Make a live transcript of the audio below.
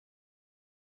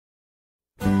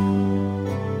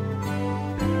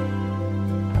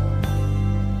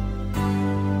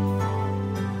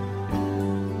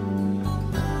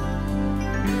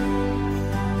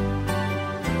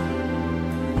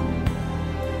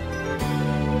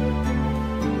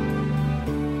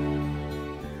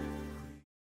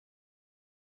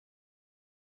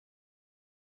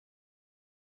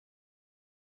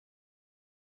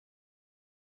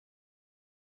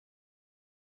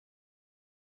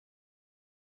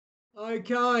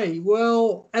Okay,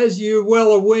 well, as you're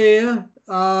well aware,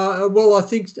 I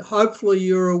think hopefully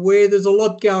you're aware there's a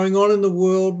lot going on in the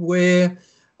world where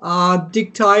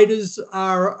dictators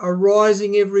are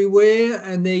arising everywhere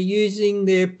and they're using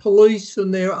their police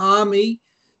and their army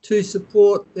to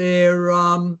support their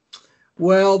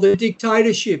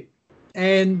dictatorship.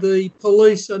 And the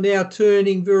police are now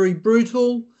turning very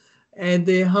brutal and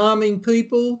they're harming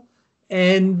people.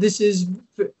 And this is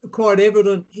quite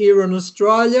evident here in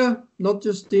Australia, not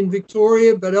just in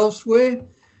Victoria, but elsewhere.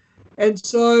 And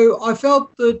so I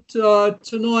felt that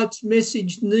tonight's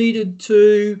message needed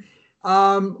to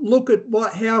look at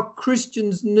how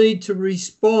Christians need to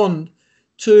respond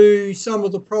to some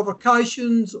of the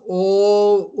provocations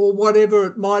or whatever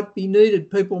it might be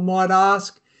needed. People might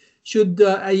ask,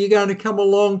 are you going to come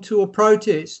along to a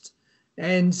protest?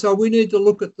 And so we need to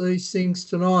look at these things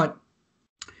tonight.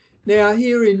 Now,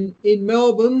 here in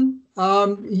Melbourne,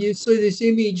 you see this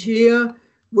image here.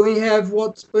 We have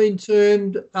what's been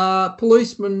termed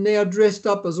policeman now dressed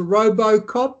up as a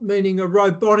robocop, meaning a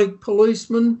robotic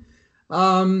policeman.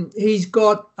 He's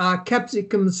got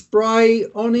capsicum spray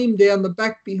on him down the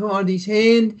back behind his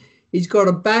hand. He's got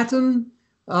a baton.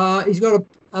 He's got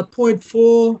a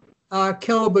 .4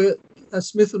 caliber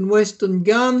Smith & Wesson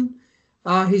gun.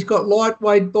 He's got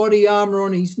lightweight body armour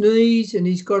on his knees and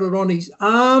he's got it on his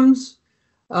arms.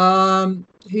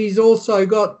 He's also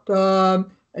got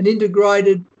an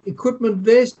integrated equipment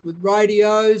vest with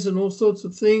radios and all sorts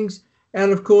of things,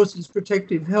 and of course his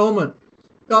protective helmet.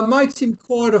 That makes him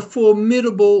quite a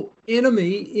formidable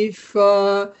enemy if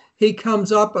he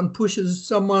comes up and pushes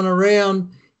someone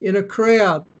around in a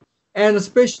crowd. And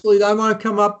especially they won't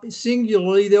come up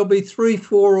singularly, there'll be 3,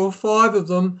 4 or 5 of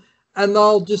them, and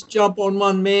they'll just jump on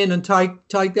one man and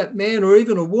take that man or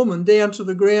even a woman down to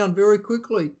the ground very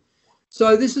quickly.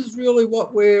 So this is really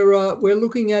what we're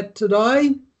looking at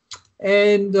today,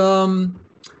 and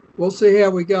we'll see how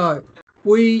we go.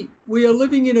 We are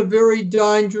living in a very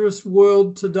dangerous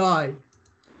world today.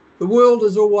 The world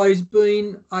has always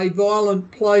been a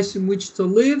violent place in which to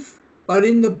live, but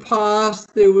in the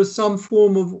past there was some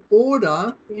form of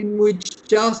order in which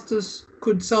justice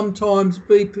could sometimes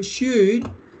be pursued,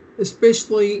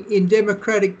 especially in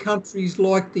democratic countries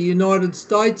like the United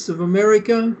States of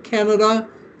America, Canada,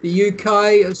 the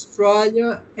UK,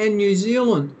 Australia and New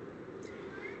Zealand.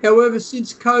 However,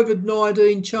 since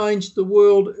COVID-19 changed the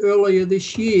world earlier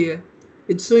this year,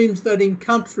 it seems that in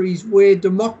countries where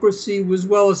democracy was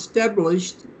well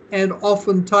established and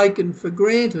often taken for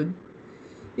granted,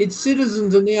 its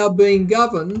citizens are now being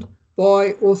governed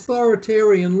by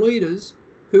authoritarian leaders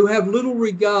who have little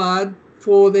regard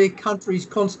for their country's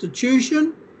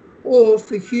constitution or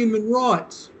for human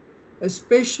rights,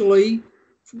 especially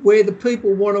where the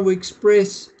people want to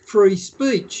express free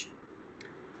speech.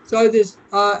 So there's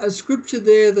a scripture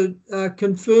there that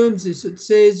confirms this. It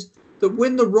says that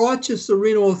when the righteous are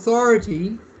in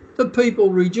authority, the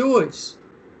people rejoice.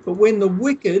 But when the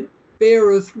wicked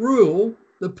beareth rule,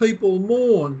 the people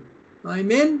mourn.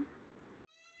 Amen?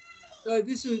 So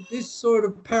this sort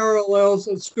of parallels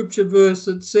a scripture verse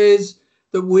that says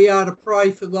that we are to pray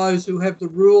for those who have the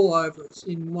rule over us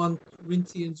in 1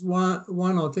 Corinthians 1,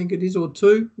 I think it is, or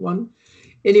 2, 1.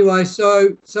 Anyway,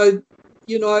 so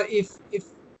you know, if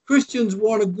Christians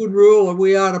want a good ruler,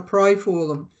 we are to pray for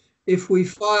them. If we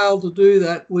fail to do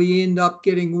that, we end up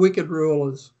getting wicked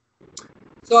rulers.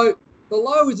 So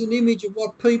below is an image of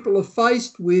what people are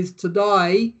faced with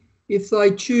today if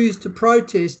they choose to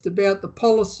protest about the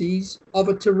policies of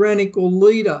a tyrannical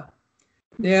leader.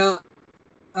 Now,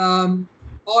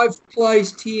 I've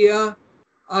placed here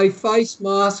a face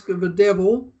mask of a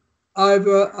devil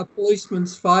over a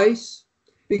policeman's face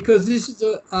because this is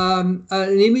an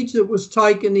image that was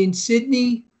taken in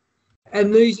Sydney,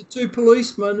 and these are 2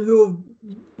 policemen who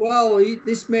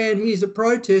this man here's a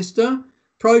protester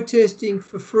protesting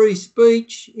for free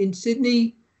speech in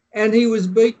Sydney, and he was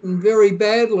beaten very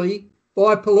badly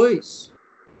by police.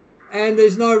 And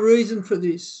there's no reason for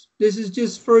this. This is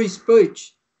just free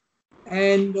speech.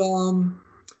 And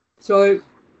so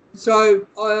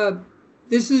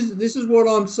this is what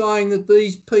I'm saying, that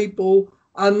these people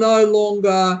are no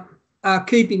longer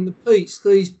keeping the peace.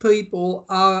 These people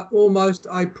are almost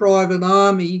a private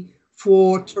army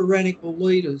for tyrannical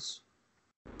leaders.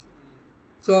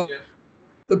 So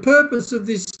the purpose of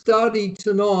this study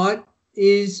tonight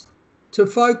is to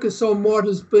focus on what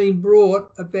has been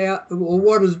brought about, or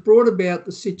what has brought about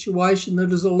the situation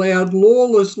that has allowed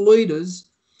lawless leaders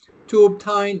to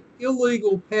obtain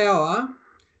illegal power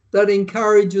that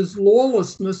encourages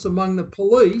lawlessness among the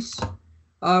police,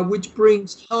 which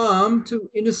brings harm to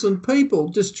innocent people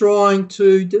just trying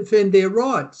to defend their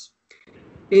rights.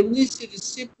 In this, it is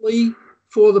simply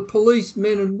for the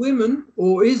policemen and women,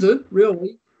 or is it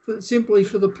really simply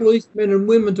for the policemen and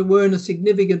women to earn a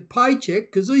significant paycheck?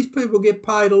 Because these people get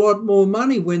paid a lot more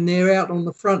money when they're out on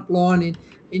the front line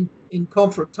in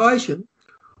confrontation.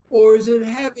 Or is it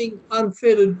having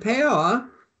unfettered power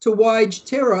to wage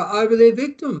terror over their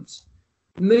victims?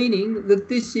 Meaning that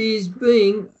this is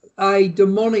being a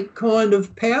demonic kind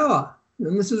of power.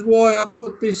 And this is why I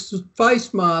put this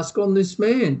face mask on this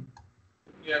man.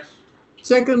 Yes.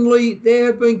 Secondly, there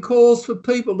have been calls for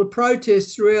people to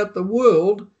protest throughout the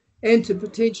world and to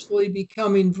potentially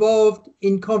become involved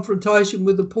in confrontation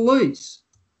with the police.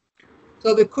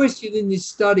 So the question in this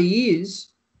study is,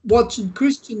 what should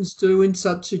Christians do in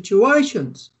such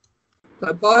situations?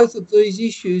 So both of these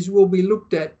issues will be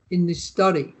looked at in this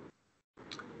study.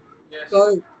 Yes.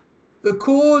 So the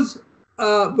cause,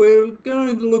 we're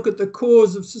going to look at the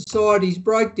cause of society's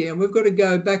breakdown. We've got to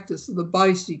go back to the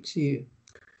basics here.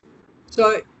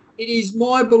 So it is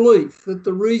my belief that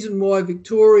the reason why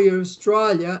Victoria,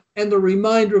 Australia and the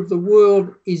remainder of the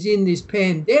world is in this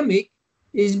pandemic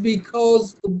is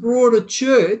because the broader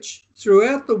church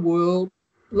throughout the world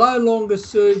no longer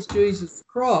serves Jesus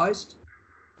Christ,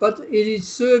 but it is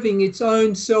serving its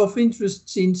own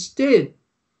self-interests instead,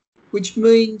 which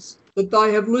means that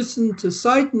they have listened to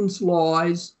Satan's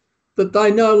lies that they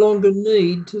no longer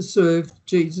need to serve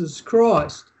Jesus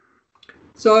Christ.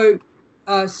 So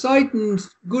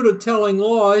Satan's good at telling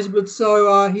lies, but so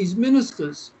are his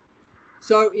ministers.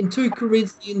 So in 2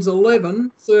 Corinthians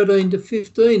 11, 13 to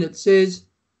 15, it says,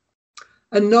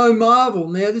 and no marvel.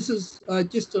 Now, this is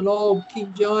just an old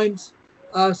King James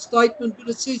statement, but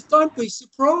it says, don't be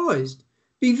surprised.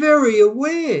 Be very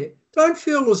aware. Don't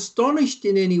feel astonished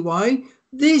in any way.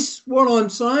 This, what I'm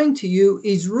saying to you,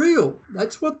 is real.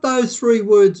 That's what those three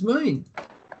words mean.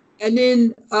 And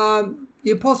then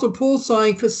the Apostle Paul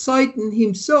saying, for Satan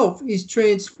himself is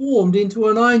transformed into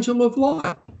an angel of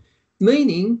light,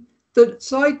 meaning that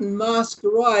Satan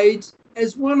masquerades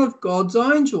as one of God's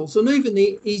angels. And even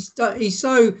he's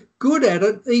so good at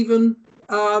it, even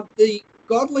the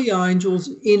godly angels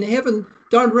in heaven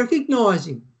don't recognise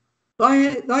him.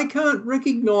 They can't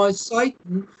recognise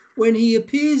Satan when he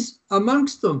appears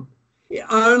amongst them.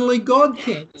 Only God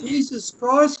can. Jesus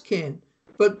Christ can.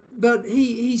 But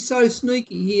he's so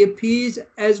sneaky, he appears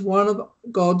as one of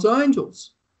God's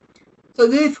angels. So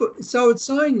it's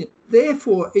saying that,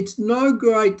 therefore, it's no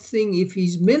great thing if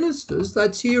his ministers,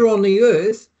 that's here on the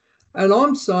earth, and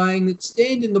I'm saying that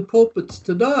stand in the pulpits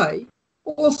today,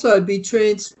 also be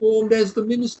transformed as the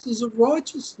ministers of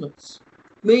righteousness,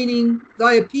 meaning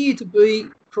they appear to be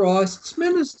Christ's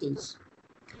ministers.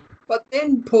 But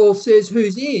then Paul says,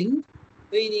 whose end,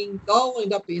 meaning they'll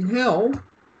end up in hell,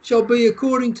 shall be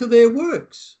according to their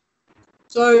works.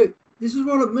 So this is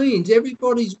what it means.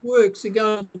 Everybody's works are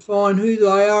going to define who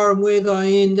they are and where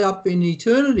they end up in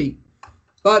eternity.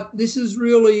 But this is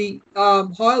really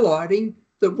highlighting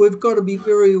that we've got to be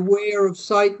very aware of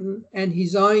Satan and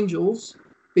his angels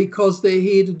because they're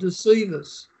here to deceive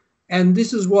us. And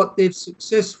this is what they've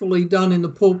successfully done in the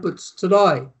pulpits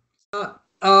today.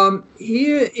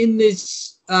 Here in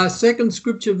this second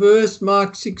scripture verse,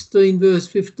 Mark 16, verse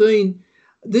 15,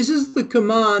 this is the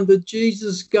command that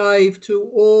Jesus gave to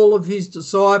all of his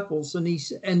disciples. And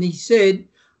he said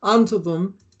unto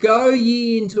them, go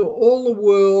ye into all the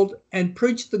world and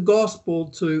preach the gospel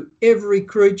to every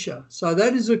creature. So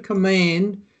that is a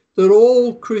command that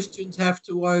all Christians have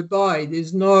to obey.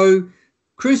 There's no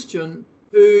Christian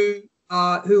who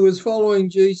is following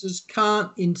Jesus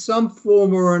can't in some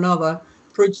form or another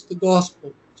preach the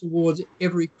gospel towards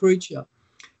every creature.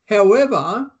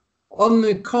 However, on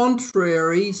the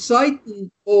contrary,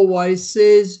 Satan always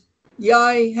says,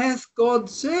 yea, hath God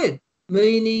said,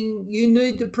 meaning you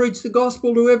need to preach the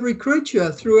gospel to every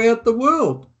creature throughout the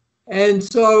world. And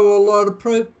so a lot of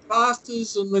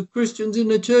pastors and the Christians in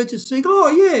the churches think, oh,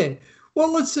 yeah,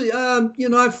 well, let's see,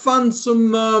 fund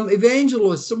some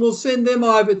evangelists and we'll send them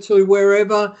over to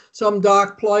wherever, some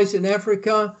dark place in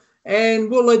Africa,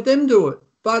 and we'll let them do it.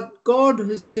 But God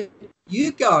has said,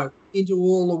 you go into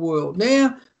all the world.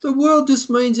 Now, the world just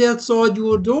means outside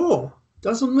your door.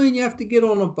 Doesn't mean you have to get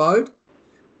on a boat.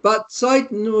 But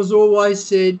Satan has always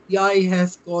said, yea,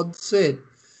 hath God said.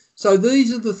 So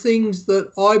these are the things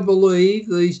that I believe,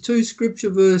 these two scripture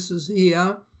verses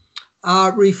here,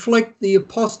 reflect the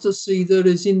apostasy that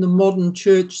is in the modern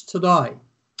church today.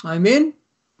 Amen?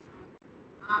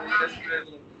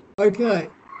 Okay.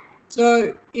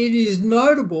 So it is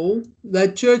notable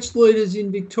that church leaders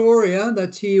in Victoria,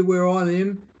 that's here where I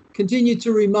am, continue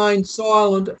to remain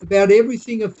silent about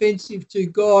everything offensive to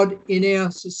God in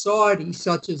our society,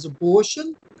 such as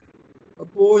abortion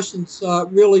abortions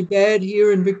really bad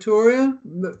here in Victoria,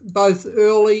 both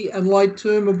early and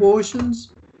late-term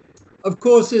abortions. Of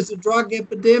course, there's a drug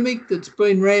epidemic that's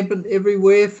been rampant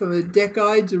everywhere for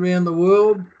decades around the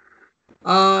world.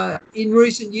 In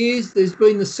recent years, there's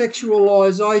been the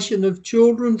sexualisation of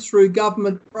children through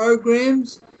government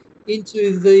programs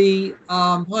into the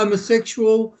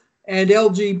homosexual and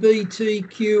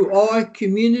LGBTQI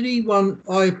community. One,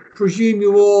 I presume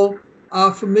you all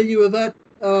are familiar with that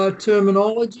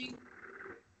terminology,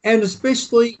 and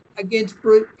especially against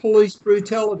police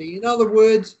brutality. In other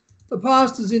words, the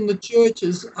pastors in the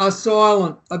churches are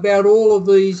silent about all of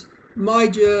these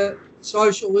major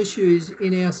social issues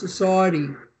in our society.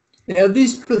 Now,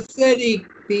 this pathetic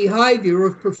behaviour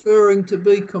of preferring to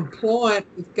be compliant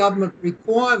with government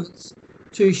requirements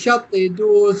to shut their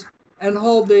doors and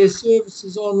hold their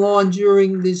services online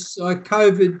during this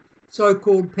COVID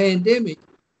so-called pandemic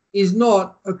is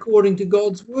not according to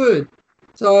God's word.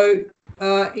 So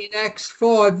in Acts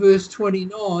 5 verse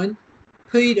 29,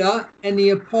 Peter and the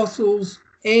apostles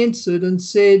answered and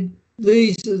said,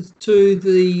 these are to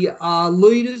the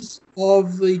leaders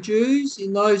of the Jews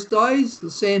in those days,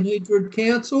 the Sanhedrin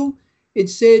Council. It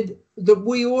said that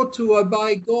we ought to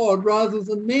obey God rather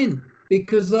than men,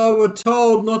 because they were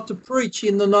told not to preach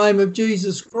in the name of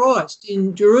Jesus Christ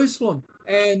in Jerusalem.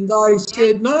 And they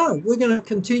said, no, we're going to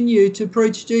continue to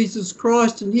preach Jesus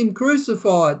Christ and him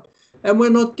crucified, and we're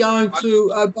not going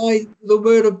to obey the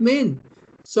word of men.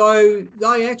 So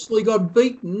they actually got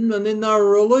beaten and then they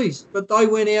were released, but they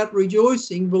went out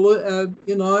rejoicing, that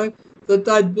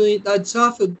they'd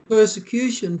suffered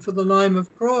persecution for the name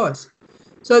of Christ.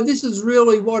 So this is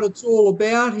really what it's all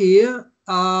about here,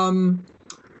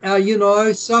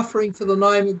 suffering for the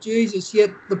name of Jesus,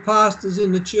 yet the pastors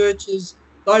in the churches,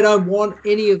 they don't want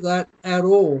any of that at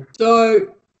all.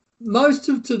 So most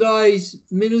of today's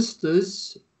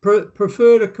ministers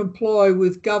prefer to comply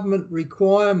with government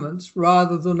requirements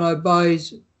rather than obey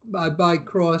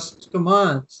Christ's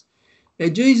commands. Now,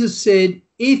 Jesus said,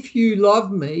 if you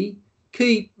love me,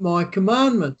 keep my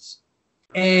commandments.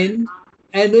 And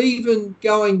even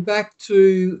going back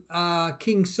to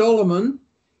King Solomon,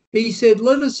 he said,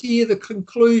 let us hear the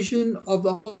conclusion of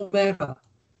the whole matter.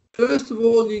 First of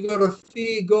all, you've got to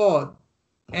fear God.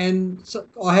 And so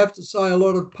I have to say a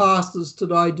lot of pastors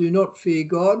today do not fear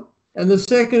God. And the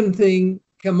second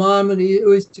commandment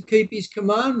is to keep his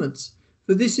commandments,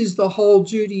 for this is the whole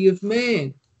duty of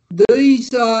man.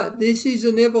 This is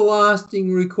an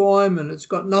everlasting requirement. It's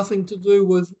got nothing to do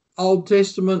with Old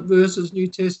Testament versus New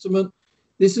Testament.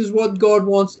 This is what God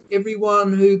wants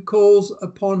everyone who calls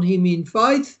upon him in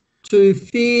faith to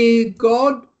fear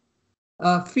God.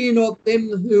 Fear not them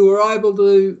who are able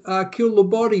to kill the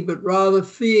body, but rather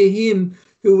fear him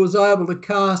who was able to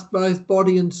cast both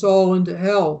body and soul into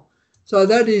hell. So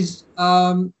that is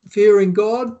fearing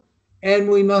God, and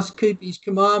we must keep his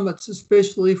commandments,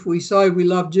 especially if we say we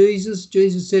love Jesus.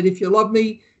 Jesus said, if you love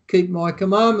me, keep my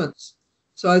commandments.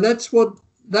 So that's what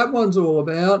that one's all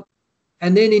about.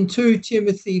 And then in 2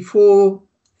 Timothy 4,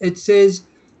 it says,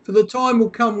 for the time will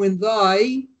come when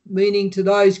they, meaning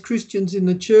today's Christians in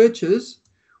the churches,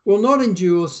 will not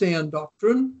endure sound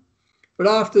doctrine, but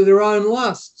after their own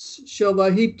lusts shall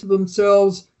they heap to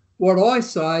themselves what I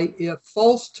say are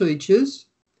false teachers,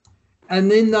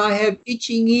 and then they have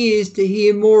itching ears to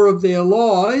hear more of their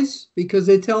lies, because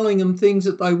they're telling them things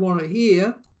that they want to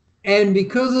hear, and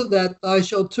because of that they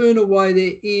shall turn away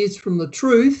their ears from the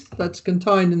truth that's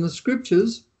contained in the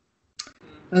scriptures,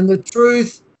 and the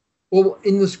truth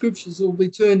in the scriptures will be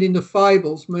turned into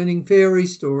fables, meaning fairy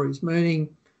stories, meaning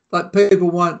that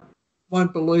people won't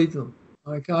believe them.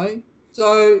 Okay,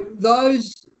 so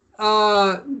those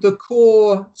are the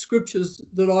core scriptures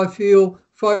that I feel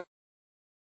focus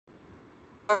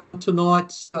on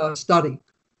tonight's study.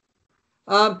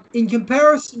 In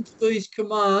comparison to these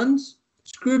commands,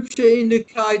 scripture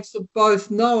indicates that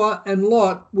both Noah and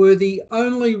Lot were the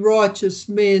only righteous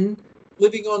men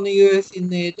living on the earth in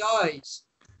their days.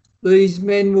 These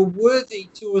men were worthy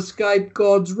to escape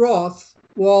God's wrath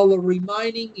while the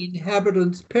remaining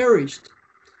inhabitants perished.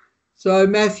 So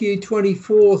Matthew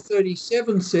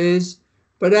 24:37 says,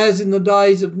 but as in the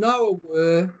days of Noah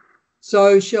were,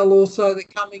 so shall also the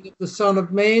coming of the Son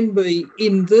of Man be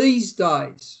in these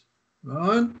days.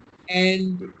 Right?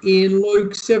 And in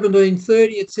Luke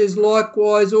 17:30 it says,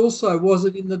 likewise also was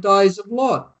it in the days of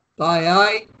Lot. They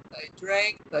ate, they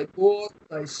drank, they bought,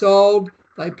 they sold,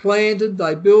 they planted,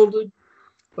 they builded.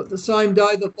 But the same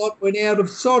day that Lot went out of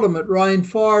Sodom, it rained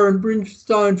fire and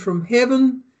brimstone from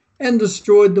heaven and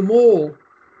destroyed them all.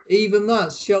 Even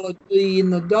thus shall it be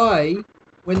in the day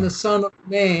when the Son of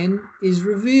Man is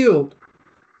revealed.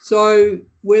 So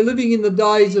we're living in the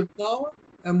days of Noah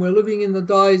and we're living in the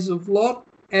days of Lot.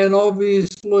 And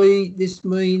obviously this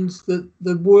means that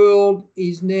the world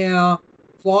is now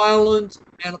violent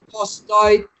and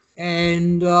apostate,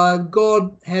 and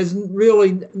God has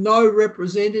really no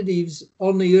representatives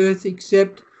on the earth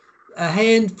except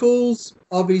handfuls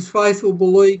of his faithful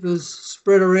believers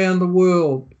spread around the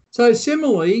world. So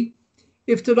similarly,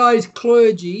 if today's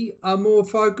clergy are more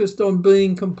focused on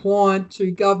being compliant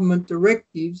to government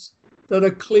directives that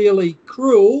are clearly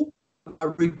cruel,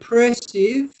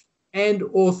 repressive, and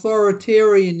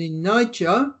authoritarian in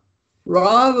nature,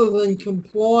 rather than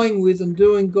complying with and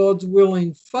doing God's will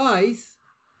in faith,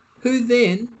 who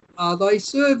then are they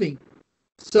serving?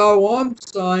 So I'm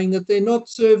saying that they're not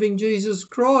serving Jesus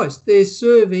Christ. They're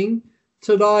serving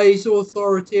today's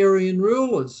authoritarian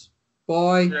rulers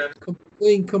by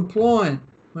being compliant.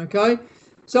 Okay?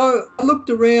 So I looked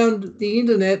around the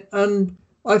internet and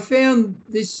I found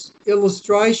this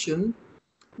illustration,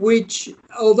 which,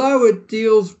 although it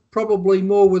deals probably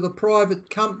more with a private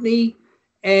company,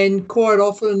 and quite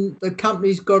often the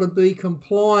company's got to be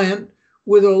compliant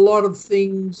with a lot of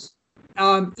things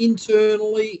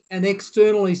internally and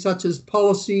externally, such as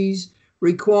policies,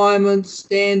 requirements,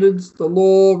 standards, the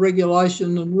law,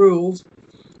 regulation and rules.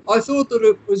 I thought that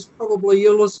it was probably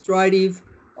illustrative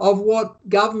of what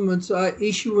governments are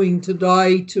issuing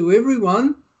today to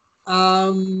everyone,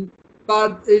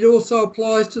 but it also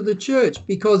applies to the church,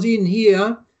 because in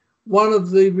here, one of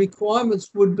the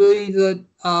requirements would be that,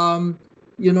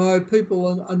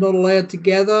 people are not allowed to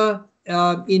gather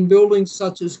in buildings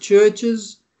such as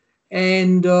churches.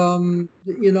 And,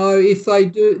 if they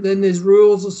do, then there's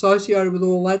rules associated with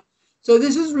all that. So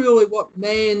this is really what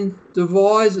man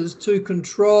devises to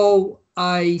control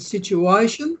a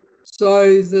situation,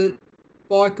 so that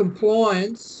by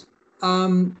compliance,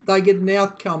 they get an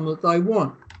outcome that they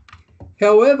want.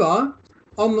 However,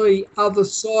 on the other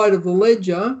side of the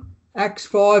ledger, Acts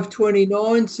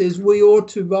 5:29 says we ought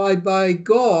to obey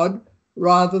God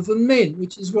rather than men,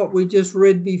 which is what we just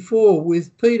read before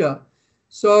with Peter.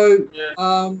 So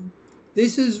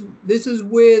this is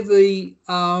where the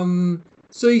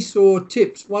seesaw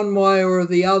tips one way or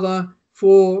the other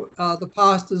for the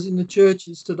pastors in the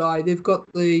churches today. They've got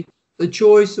the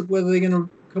choice of whether they're going to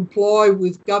comply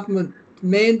with government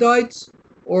mandates,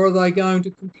 or are they going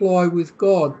to comply with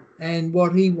God and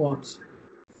what he wants.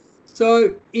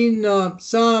 So in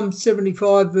Psalm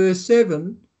 75 verse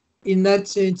 7, in that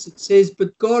sense it says,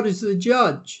 but God is the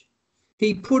judge.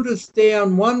 He putteth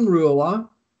down one ruler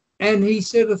and he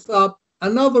setteth up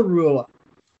another ruler.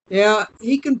 Now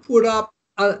he can put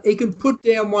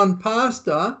down one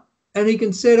pastor and he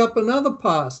can set up another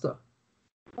pastor.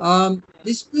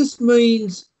 This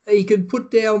means he can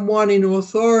put down one in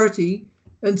authority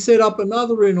and set up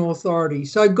another in authority.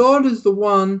 So God is the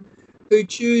one who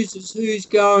chooses who's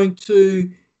going to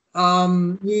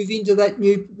move into that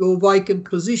new or vacant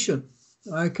position.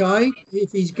 Okay,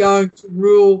 if he's going to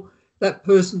rule, that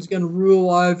person's going to rule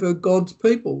over God's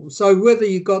people. So whether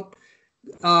you've got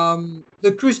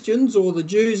the Christians or the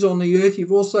Jews on the earth,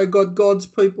 you've also got God's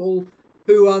people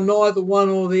who are neither one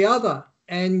or the other.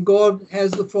 And God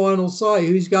has the final say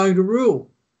who's going to rule.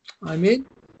 Amen.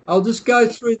 I'll just go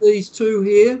through these two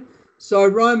here. So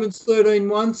Romans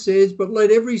 13:1 says, but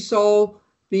let every soul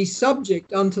be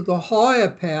subject unto the higher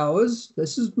powers.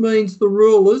 This means the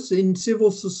rulers in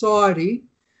civil society.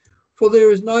 For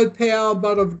there is no power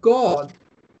but of God.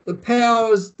 The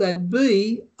powers that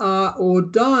be are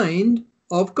ordained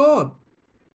of God.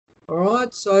 All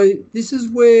right, so this is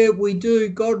where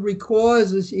God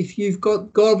requires us, if you've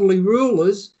got godly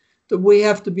rulers, that we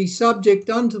have to be subject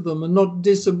unto them and not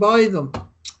disobey them.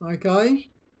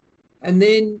 Okay? And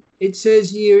then it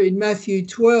says here in Matthew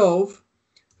 12,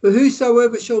 for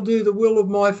whosoever shall do the will of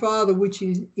my Father which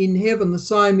is in heaven, the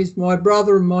same is my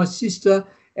brother and my sister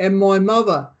and my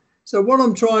mother. So what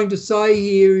I'm trying to say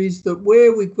here is that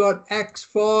where we've got Acts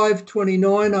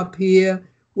 5:29 up here,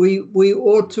 we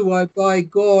ought to obey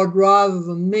God rather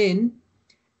than men.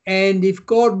 And if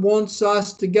God wants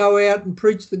us to go out and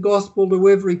preach the gospel to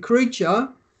every creature,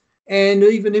 and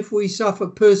even if we suffer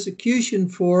persecution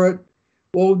for it,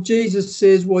 well, Jesus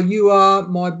says, well, you are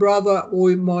my brother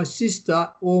or my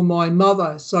sister or my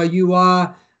mother. So you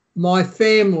are my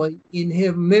family in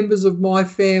heaven, members of my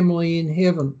family in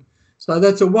heaven. So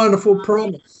that's a wonderful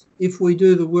promise if we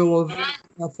do the will of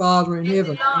our Father in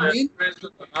heaven. Amen. Praise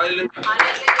the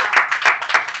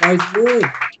Lord.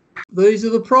 These are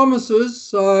the promises.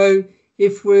 So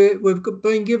if we've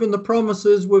been given the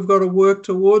promises, we've got to work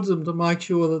towards them to make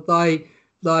sure that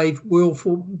they will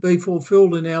be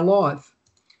fulfilled in our life.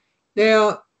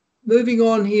 Now, moving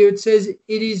on here, it says,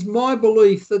 it is my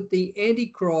belief that the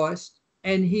Antichrist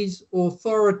and his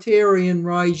authoritarian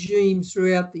regimes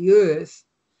throughout the earth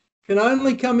can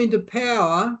only come into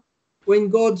power when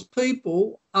God's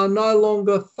people are no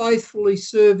longer faithfully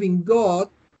serving God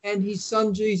and his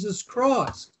son Jesus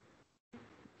Christ.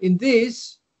 In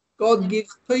this, God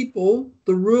gives people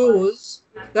the rulers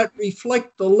that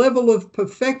reflect the level of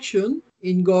perfection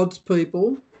in God's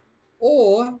people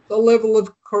or the level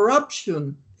of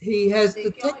corruption he has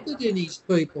detected in his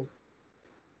people.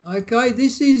 Okay,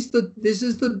 this is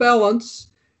the balance.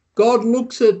 God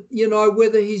looks at,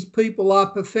 whether his people are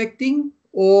perfecting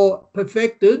or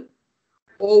perfected,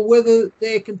 or whether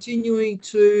they're continuing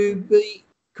to be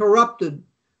corrupted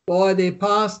by their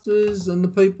pastors and the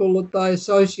people that they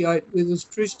associate with as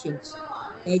Christians.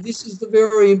 This is the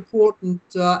very important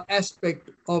aspect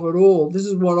of it all. This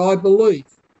is what I believe.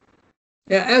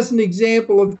 Now, as an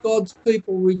example of God's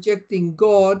people rejecting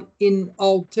God in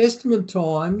Old Testament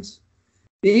times,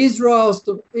 the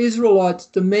Israelites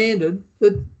demanded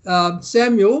that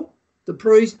Samuel, the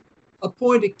priest,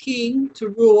 appoint a king to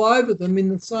rule over them in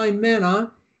the same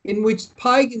manner in which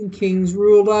pagan kings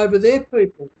ruled over their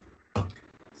people.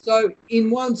 So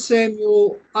in 1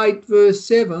 Samuel 8 verse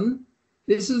 7,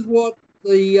 this is what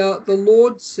the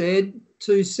Lord said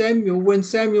to Samuel when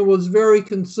Samuel was very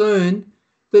concerned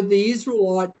that the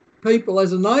Israelite people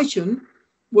as a nation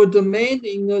were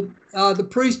demanding that the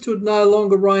priesthood no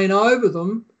longer reign over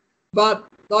them, but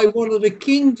they wanted a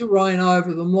king to reign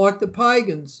over them like the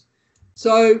pagans.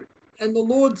 So, and the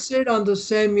Lord said unto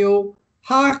Samuel,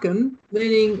 hearken,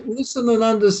 meaning listen and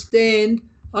understand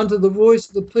unto the voice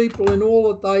of the people in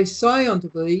all that they say unto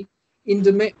thee,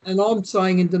 and I'm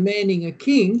saying in demanding a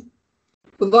king,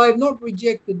 for they have not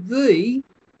rejected thee,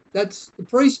 that's the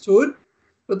priesthood,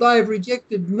 but they have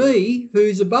rejected me,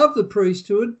 who's above the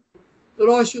priesthood, that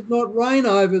I should not reign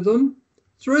over them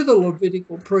through the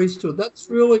Levitical priesthood. That's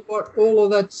really what all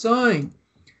of that's saying.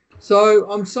 So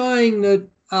I'm saying that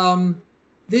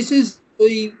this is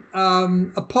the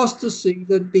apostasy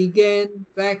that began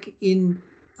back in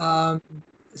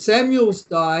Samuel's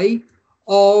day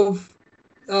of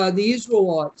the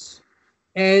Israelites.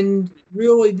 And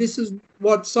really this is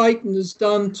what Satan has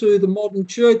done to the modern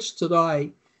church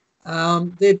today.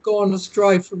 They've gone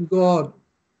astray from God.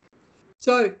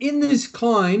 So in this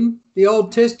claim, the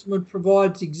Old Testament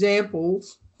provides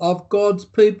examples of God's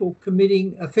people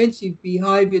committing offensive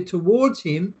behaviour towards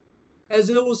him,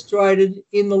 as illustrated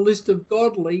in the list of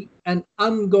godly and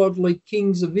ungodly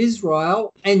kings of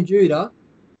Israel and Judah,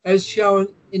 as shown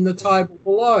in the table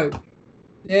below.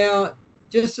 Now,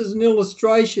 just as an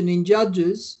illustration in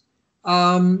Judges,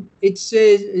 it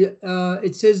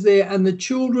says there, and the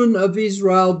children of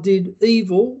Israel did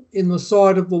evil in the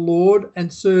sight of the Lord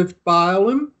and served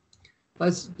Baalim,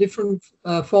 that's different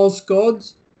false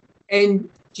gods, and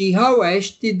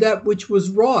Jehoash did that which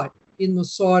was right in the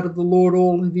sight of the Lord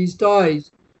all of his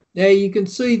days. Now you can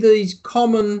see these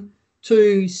common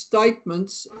two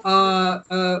statements are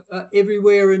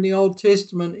everywhere in the Old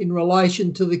Testament in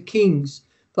relation to the kings.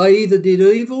 They either did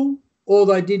evil or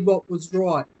they did what was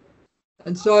right.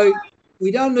 And so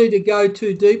we don't need to go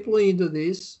too deeply into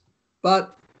this,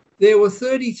 but there were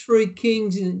 33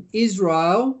 kings in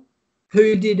Israel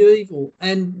who did evil,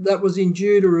 and that was in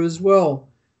Judah as well.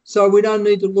 So we don't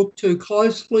need to look too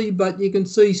closely, but you can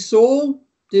see Saul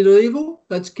did evil.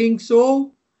 That's King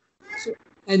Saul.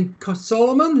 And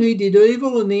Solomon, he did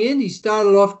evil in the end. He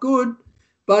started off good,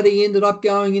 but he ended up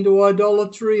going into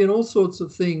idolatry and all sorts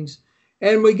of things.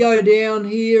 And we go down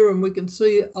here and we can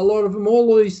see a lot of them,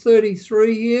 all these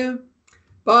 33 here.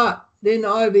 But then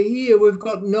over here, we've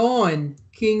got 9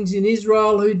 kings in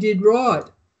Israel who did right.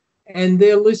 And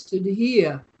they're listed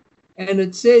here. And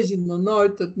it says in the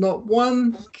note that not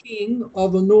one king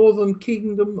of the northern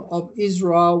kingdom of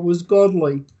Israel was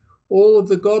godly. All of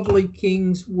the godly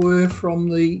kings were from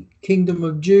the kingdom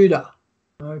of Judah.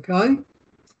 Okay?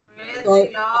 So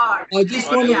I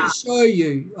just wanted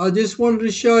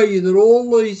to show you that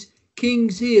all these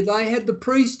kings here, they had the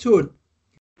priesthood.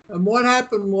 And what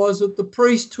happened was that the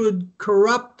priesthood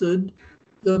corrupted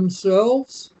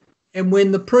themselves. And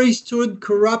when the priesthood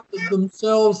corrupted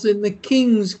themselves, then the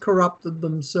kings corrupted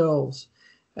themselves.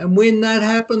 And when that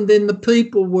happened, then the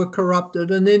people were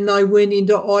corrupted, and then they went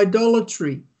into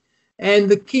idolatry. And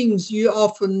the kings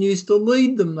often used to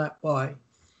lead them that way.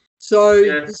 So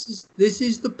yes. This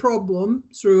is the problem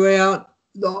throughout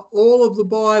all of the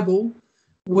Bible,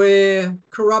 where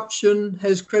corruption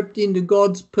has crept into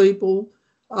God's people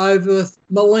over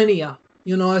millennia,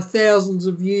 thousands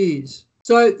of years.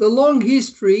 So the long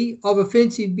history of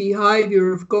offensive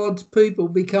behaviour of God's people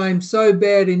became so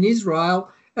bad in Israel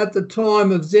at the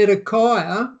time of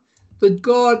Zedekiah that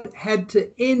God had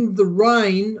to end the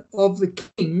reign of the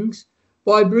kings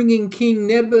by bringing King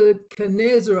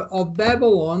Nebuchadnezzar of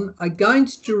Babylon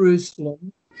against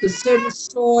Jerusalem to set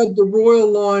aside the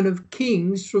royal line of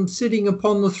kings from sitting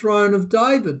upon the throne of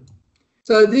David.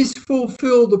 So this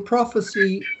fulfilled the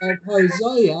prophecy of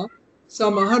Hosea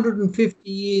some 150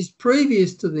 years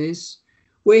previous to this,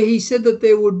 where he said that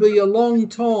there would be a long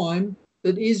time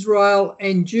that Israel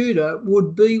and Judah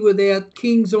would be without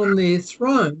kings on their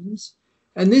thrones,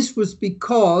 and this was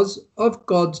because of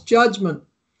God's judgment.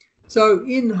 So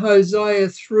in Hosea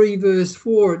 3 verse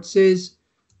 4 it says,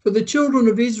 "For the children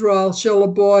of Israel shall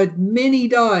abide many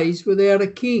days without a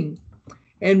king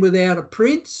and without a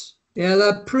prince." Now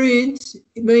the prince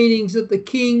means that the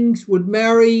kings would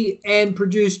marry and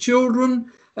produce children,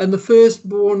 and the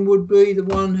firstborn would be the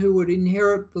one who would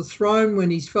inherit the throne when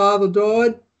his father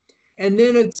died. And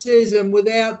then it says, and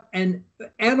without an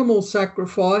animal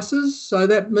sacrifices, so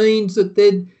that means that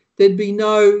there'd be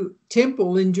no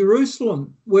temple in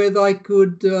Jerusalem where they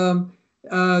could, kill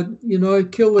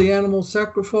the animal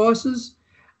sacrifices,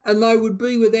 and they would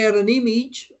be without an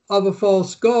image of a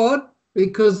false god,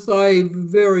 because they're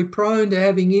very prone to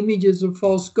having images of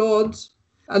false gods,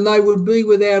 and they would be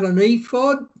without an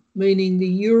ephod, meaning the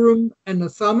Urim and the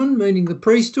Thummim, meaning the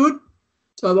priesthood,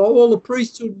 so that all the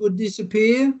priesthood would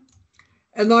disappear,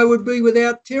 and they would be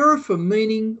without teraphim,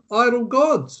 meaning idol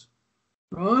gods,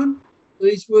 right?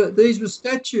 These were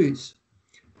statues.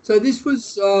 So this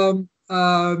was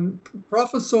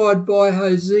prophesied by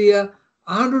Hosea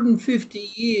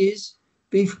 150 years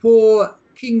before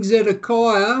King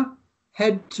Zedekiah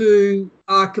had to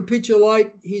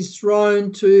capitulate his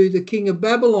throne to the king of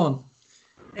Babylon.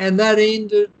 And that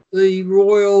ended the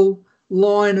royal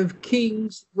line of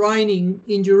kings reigning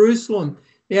in Jerusalem.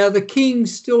 Now, the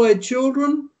kings still had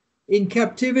children in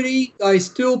captivity. They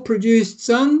still produced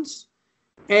sons.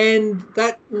 And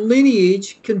that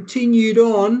lineage continued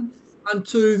on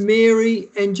unto Mary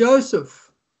and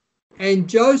Joseph. And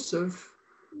Joseph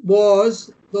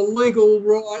was the legal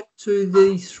right to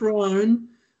the throne,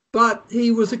 but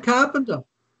he was a carpenter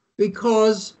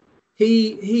because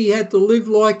he had to live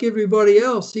like everybody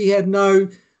else. He had no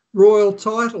royal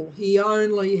title. He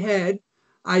only had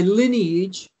a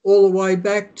lineage all the way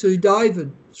back to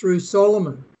David through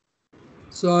Solomon.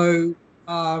 So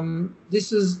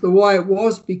this is the way it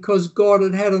was because God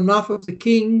had had enough of the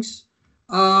kings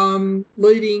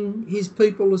leading his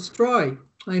people astray.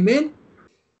 Amen.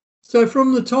 So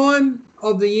from the time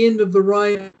of the end of the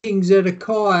reign of King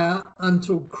Zedekiah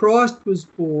until Christ was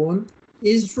born,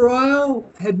 Israel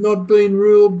had not been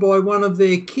ruled by one of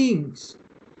their kings.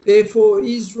 Therefore,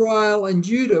 Israel and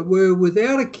Judah were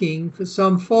without a king for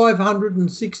some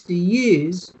 560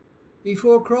 years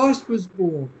before Christ was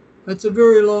born. That's a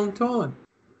very long time.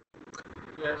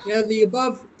 Yes. Now, the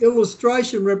above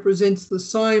illustration represents the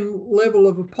same level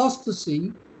of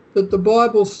apostasy that the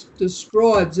Bible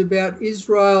describes about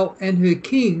Israel and her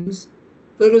kings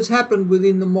that has happened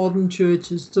within the modern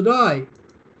churches today.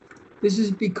 This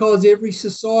is because every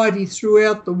society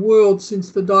throughout the world since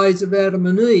the days of Adam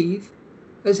and Eve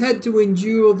has had to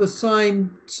endure the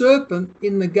same serpent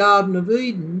in the Garden of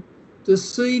Eden,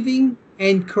 deceiving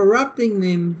and corrupting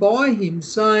them by him,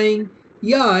 saying,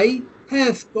 "Yea,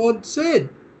 hath God said."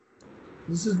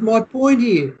 This is my point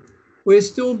here. We're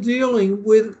still dealing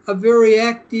with a very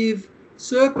active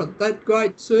serpent, that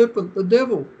great serpent, the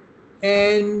devil,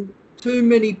 and too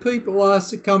many people are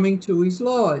succumbing to his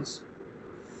lies.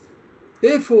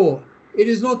 Therefore, it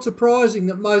is not surprising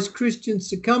that most Christians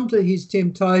succumb to his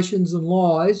temptations and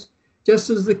lies, just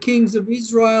as the kings of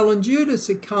Israel and Judah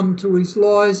succumbed to his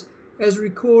lies, as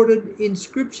recorded in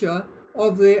Scripture,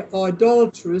 of their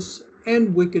idolatrous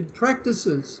and wicked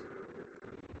practices.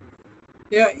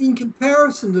 Now, in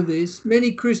comparison to this,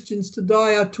 many Christians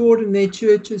today are taught in their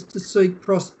churches to seek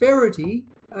prosperity,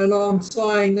 and I'm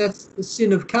saying that's the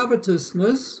sin of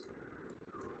covetousness,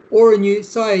 or a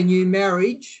new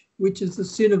marriage, which is the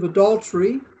sin of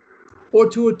adultery, or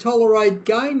to tolerate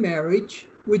gay marriage,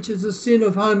 which is the sin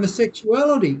of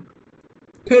homosexuality.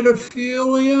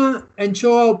 Pedophilia and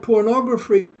child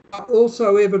pornography are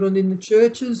also evident in the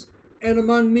churches and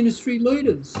among ministry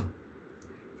leaders.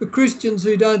 For Christians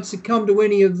who don't succumb to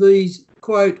any of these,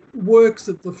 quote, works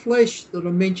of the flesh that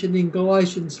are mentioned in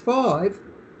Galatians 5,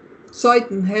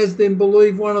 Satan has them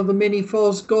believe one of the many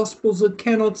false gospels that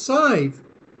cannot save,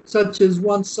 such as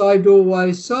once saved,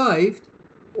 always saved,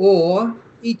 or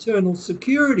eternal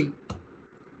security.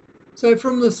 So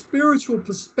from the spiritual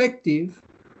perspective,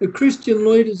 the Christian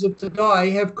leaders of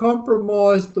today have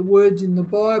compromised the words in the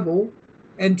Bible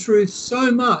and truth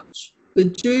so much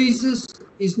that Jesus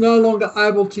is no longer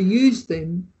able to use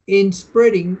them in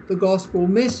spreading the gospel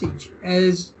message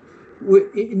as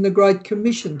in the Great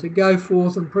Commission to go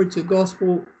forth and preach the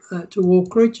gospel to all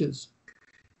creatures.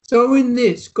 So in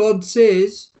this, God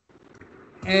says,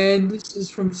 and this is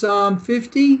from Psalm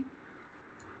 50,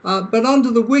 but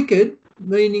unto the wicked,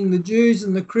 meaning the Jews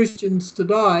and the Christians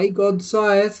today, God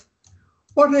saith,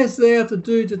 what hast thou to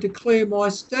do to declare my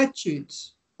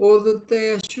statutes, or that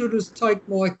thou shouldest take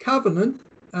my covenant,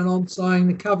 and I'm saying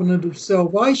the covenant of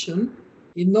salvation,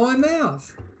 in thy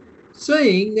mouth,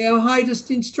 seeing thou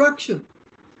hatest instruction,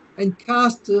 and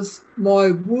castest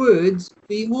my words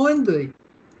behind thee.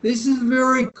 This is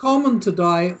very common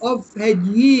today. I've had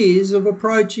years of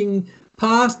approaching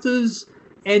pastors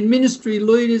and ministry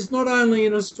leaders, not only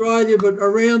in Australia but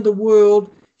around the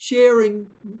world, sharing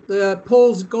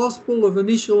Paul's gospel of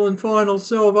initial and final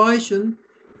salvation,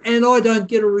 and I don't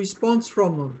get a response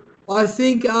from them. I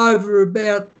think over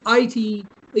about 80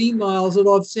 emails that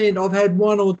I've sent, I've had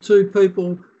one or two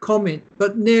people comment,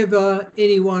 but never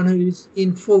anyone who's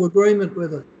in full agreement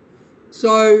with it.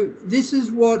 So this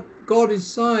is what God is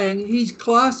saying. He's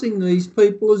classing these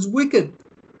people as wicked.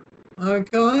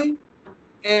 Okay?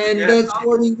 And Yes. that's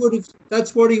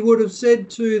what he would have said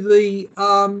to the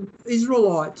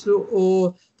Israelites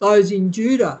or those in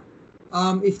Judah.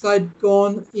 If they'd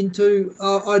gone into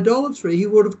idolatry, he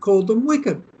would have called them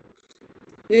wicked.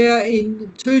 Now,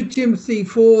 in 2 Timothy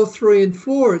 4:3 and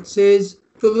 4, it says,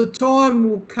 for the time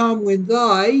will come when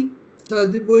they, so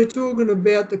we're talking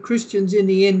about the Christians in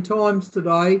the end times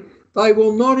today, they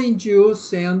will not endure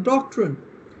sound doctrine,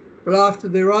 but after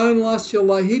their own lust shall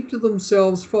they heap to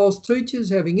themselves false teachers,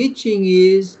 having itching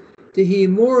ears to hear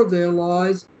more of their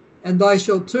lies, and they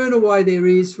shall turn away their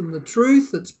ears from the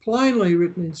truth that's plainly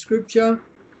written in Scripture,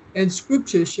 and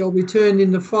Scripture shall be turned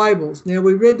into fables. Now,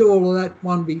 we read all of that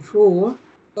one before,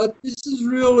 but this is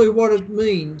really what it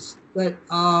means, that,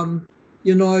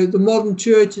 the modern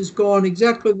church has gone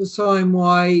exactly the same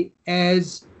way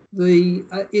as the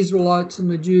Israelites and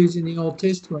the Jews in the Old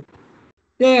Testament.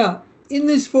 Now, in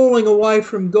this falling away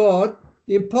from God,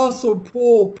 the Apostle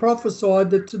Paul prophesied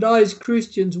that today's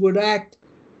Christians would act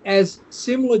as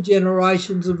similar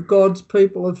generations of God's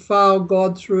people have failed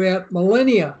God throughout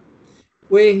millennia,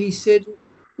 where he said,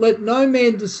 let no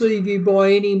man deceive you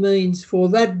by any means, for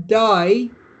that day,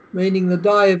 meaning the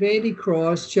day of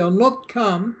Antichrist, shall not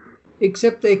come,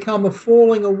 except there come a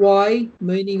falling away,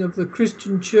 meaning of the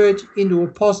Christian church, into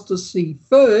apostasy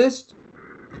first,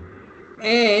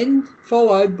 and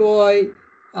followed by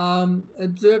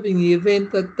observing the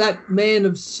event that man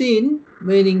of sin,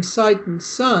 meaning Satan's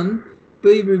son,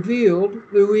 be revealed,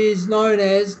 who is known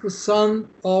as the son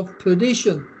of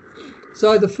perdition.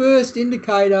 So the first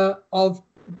indicator of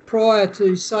prior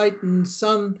to Satan's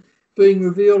son being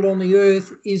revealed on the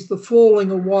earth is the falling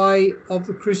away of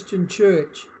the Christian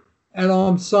church. And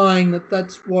I'm saying that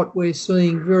that's what we're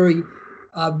seeing very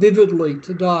vividly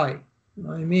today.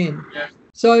 Amen. Yes.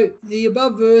 So the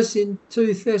above verse in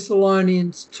 2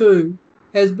 Thessalonians 2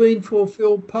 has been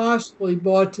fulfilled partially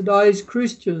by today's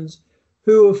Christians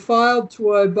who have failed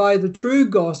to obey the true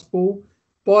gospel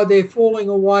by their falling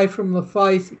away from the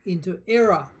faith into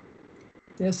error.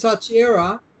 Now, such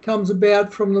error comes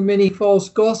about from the many false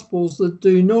gospels that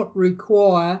do not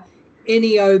require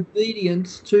any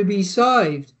obedience to be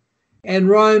saved. And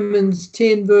Romans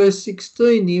 10 verse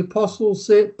 16, the Apostle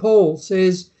Paul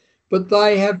says, but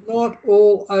they have not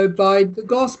all obeyed the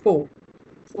gospel.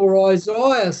 For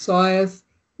Isaiah saith,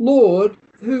 Lord,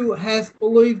 who hath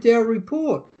believed our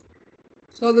report?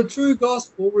 So the true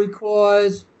gospel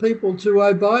requires people to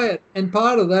obey it. And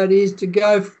part of that is to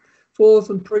go forth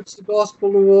and preach the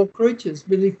gospel to all creatures.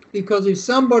 Because if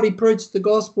somebody preached the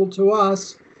gospel to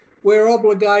us, we're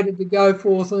obligated to go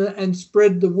forth and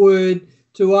spread the word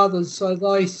to others so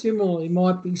they similarly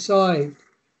might be saved.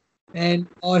 And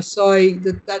I say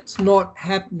that that's not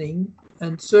happening,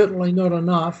 and certainly not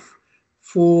enough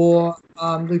for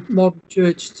the modern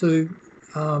church to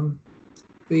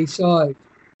be saved.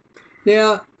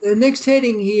 Now, the next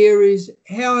heading here is,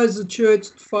 how has the church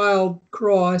failed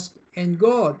Christ and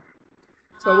God?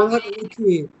 So we'll have a look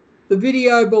here. The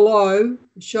video below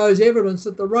shows evidence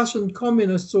that the Russian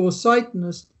communists or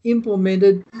Satanists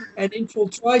implemented an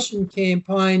infiltration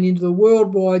campaign into the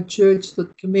worldwide church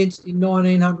that commenced in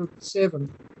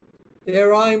 1907.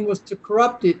 Their aim was to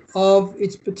corrupt it of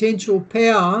its potential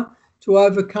power to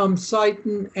overcome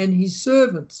Satan and his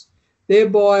servants,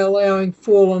 thereby allowing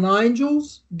fallen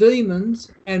angels,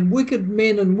 demons, and wicked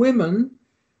men and women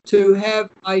to have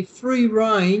a free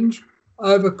range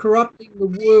over corrupting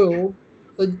the world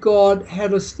that God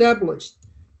had established.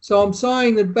 So I'm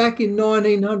saying that back in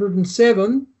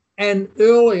 1907 and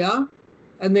earlier,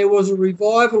 and there was a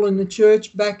revival in the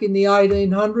church back in the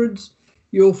 1800s.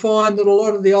 You'll find that a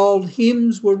lot of the old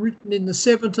hymns were written in the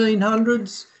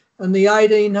 1700s and the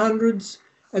 1800s,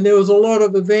 and there was a lot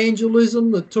of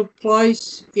evangelism that took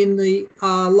place in the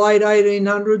late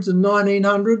 1800s and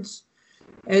 1900s.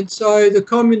 And so the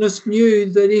communists knew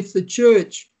that if the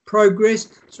church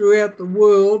progressed throughout the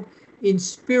world in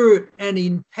spirit and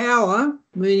in power,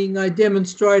 meaning they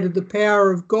demonstrated the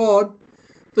power of God,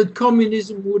 that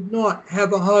communism would not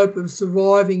have a hope of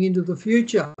surviving into the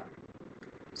future.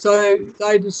 So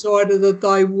they decided that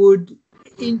they would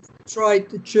infiltrate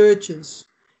the churches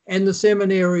and the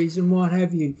seminaries and what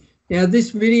have you. Now,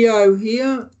 this video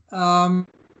here,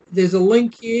 there's a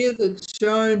link here that's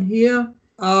shown here.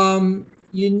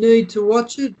 You need to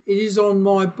watch it. It is on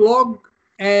my blog,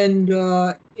 and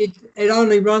it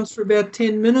only runs for about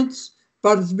 10 minutes,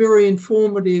 but it's very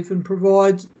informative and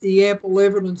provides the ample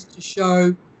evidence to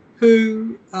show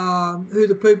who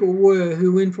the people were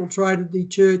who infiltrated the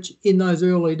church in those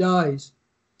early days.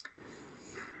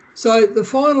 So the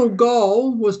final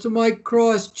goal was to make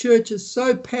Christ's churches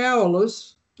so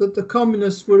powerless that the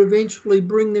communists would eventually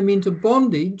bring them into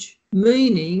bondage,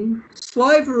 meaning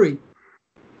slavery.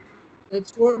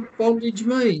 That's what bondage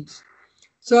means.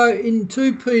 So in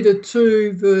 2 Peter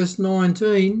 2 verse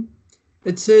 19,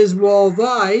 it says, while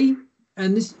they,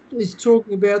 and this is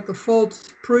talking about the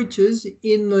false preachers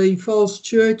in the false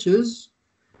churches,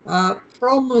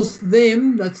 promise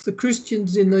them, that's the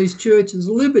Christians in these churches,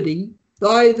 liberty,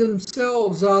 they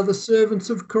themselves are the servants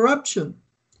of corruption.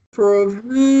 For of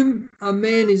whom a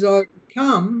man is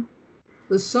overcome,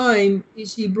 the same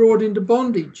is he brought into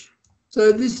bondage.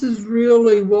 So this is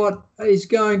really what is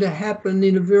going to happen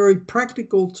in a very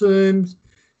practical terms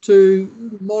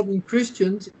to modern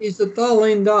Christians, is that they'll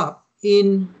end up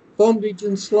in bondage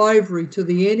and slavery to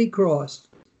the Antichrist.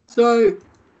 So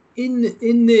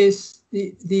in this,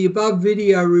 the above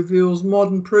video reveals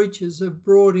modern preachers have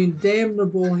brought in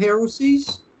damnable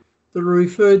heresies that are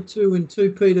referred to in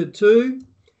 2 Peter 2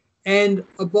 and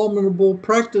abominable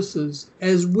practices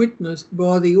as witnessed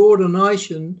by the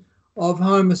ordination of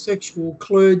homosexual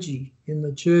clergy in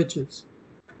the churches.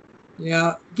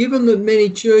 Now, given that many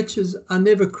churches are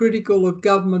never critical of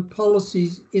government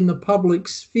policies in the public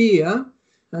sphere,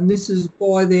 and this is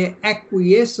by their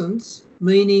acquiescence,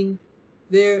 meaning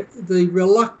the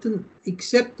reluctant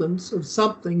acceptance of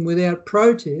something without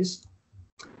protest,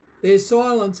 their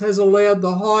silence has allowed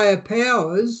the higher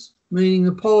powers, meaning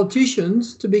the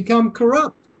politicians, to become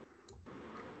corrupt.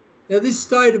 Now, this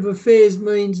state of affairs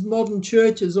means modern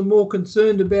churches are more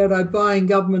concerned about obeying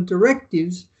government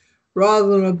directives rather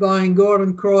than obeying God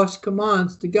and Christ's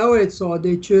commands to go outside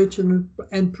their church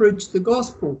and preach the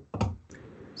gospel.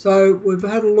 So we've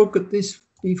had a look at this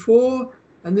before,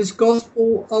 and this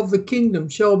gospel of the kingdom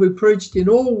shall be preached in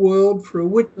all world for a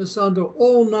witness unto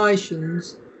all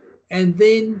nations, and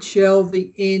then shall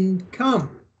the end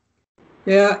come.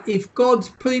 Now, if God's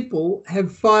people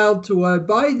have failed to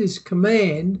obey this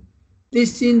command,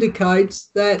 this indicates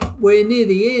that we're near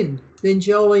the end. Then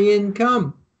shall the end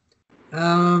come.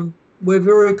 We're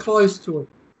very close to it.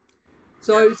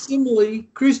 So similarly,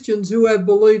 Christians who have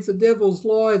believed the devil's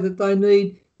lie that they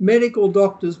need medical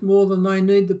doctors more than they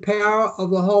need the power of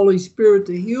the Holy Spirit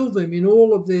to heal them in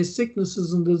all of their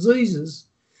sicknesses and diseases,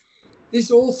 this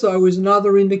also is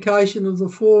another indication of the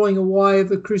falling away of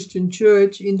the Christian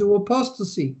church into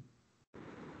apostasy.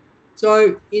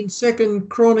 So in 2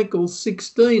 Chronicles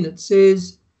 16 it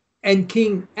says, and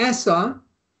King Asa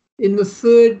in the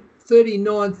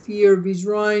 39th year of his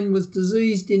reign was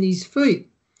diseased in his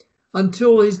feet,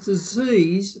 until his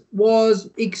disease was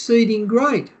exceeding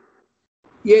great.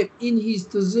 Yet in his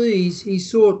disease he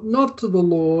sought not to the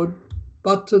Lord,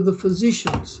 but to the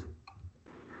physicians.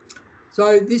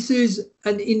 So this is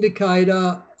an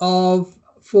indicator of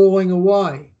falling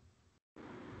away.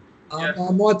 Yes.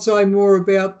 I might say more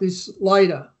about this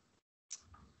later.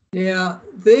 Now,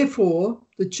 therefore,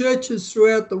 the churches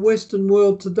throughout the Western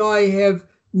world today have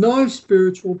no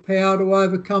spiritual power to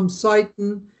overcome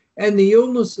Satan and the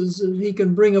illnesses that he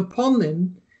can bring upon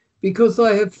them, because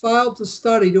they have failed to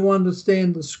study to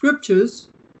understand the scriptures,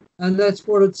 and that's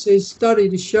what it says, study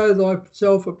to show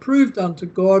thyself approved unto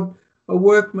God, a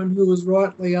workman who is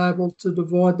rightly able to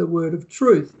divide the word of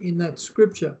truth in that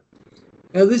scripture.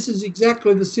 Now, this is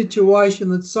exactly the situation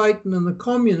that Satan and the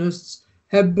communists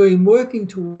have been working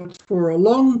towards for a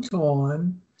long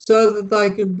time, so that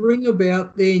they can bring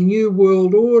about their new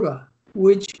world order,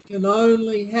 which can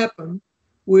only happen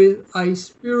with a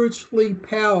spiritually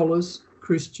powerless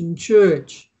Christian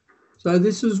church. So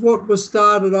this is what was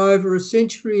started over a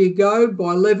century ago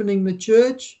by leavening the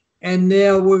church, and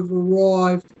now we've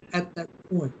arrived at that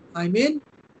point. Amen?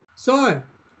 So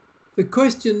the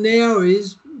question now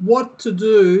is what to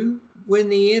do when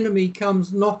the enemy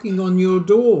comes knocking on your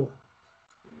door.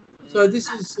 So this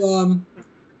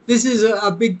is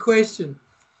a big question.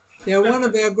 Now, one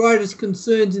of our greatest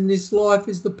concerns in this life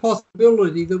is the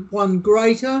possibility that one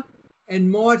greater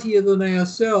and mightier than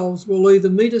ourselves will either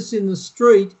meet us in the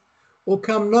street or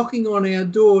come knocking on our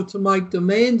door to make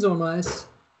demands on us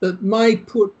that may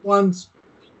put one's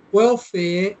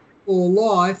welfare or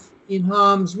life in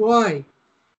harm's way.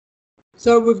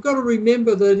 So we've got to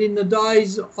remember that in the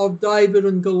days of David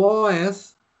and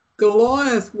Goliath,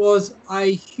 Goliath was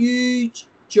a huge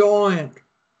giant.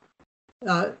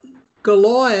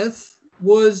 Goliath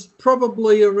was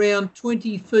probably around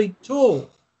 20 feet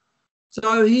tall.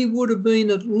 So he would have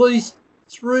been at least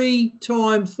 3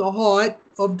 times the height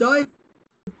of David.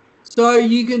 So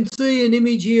you can see an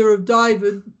image here of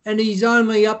David, and he's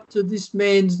only up to this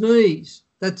man's knees.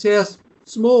 That's how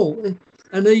small.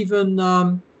 And even,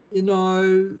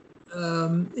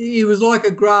 he was like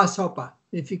a grasshopper,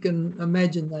 if you can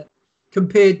imagine that,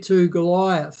 compared to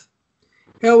Goliath.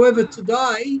 However,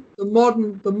 today, the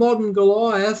modern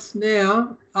Goliaths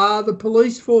now are the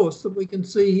police force that we can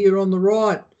see here on the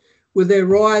right, with their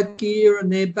riot gear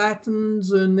and their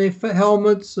batons and their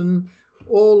helmets and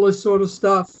all this sort of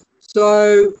stuff.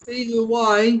 So either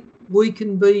way, we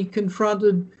can be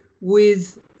confronted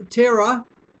with terror,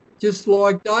 just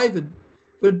like David.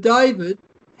 But David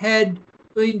had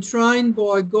been trained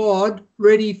by God,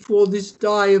 ready for this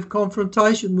day of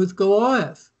confrontation with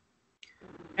Goliath.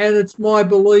 And it's my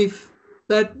belief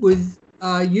that with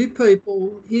you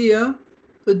people here,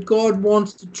 that God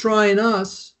wants to train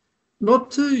us not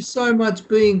to so much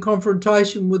be in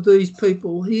confrontation with these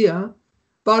people here,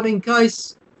 but in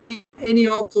case any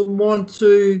of them want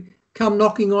to come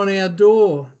knocking on our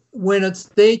door when it's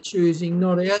their choosing,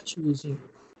 not our choosing.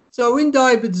 So in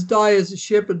David's day as a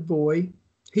shepherd boy,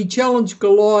 he challenged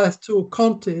Goliath to a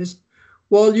contest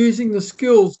while using the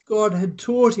skills God had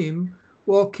taught him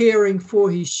while caring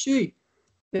for his sheep.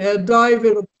 Now,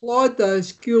 David applied those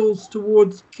skills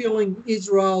towards killing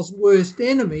Israel's worst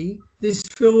enemy, this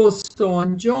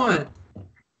Philistine giant.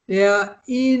 Now,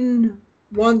 in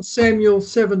 1 Samuel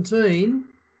 17,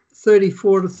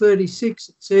 34 to 36,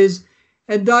 it says,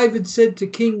 "And David said to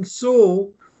King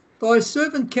Saul, Thy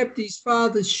servant kept his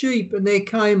father's sheep, and there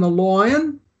came a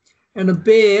lion and a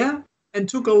bear, and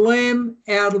took a lamb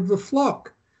out of the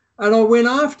flock. And I went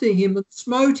after him and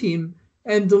smote him,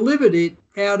 and delivered it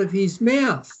out of his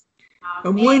mouth.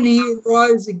 And when he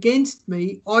arose against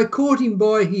me, I caught him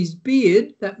by his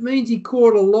beard." That means he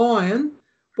caught a lion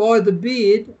by the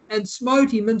beard and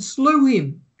smote him and slew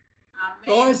him.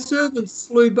 "Thy servant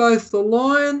slew both the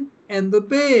lion and the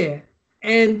bear,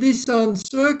 and this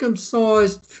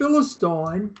uncircumcised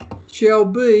Philistine shall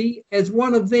be as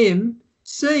one of them,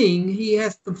 seeing he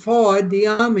hath defied the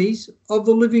armies of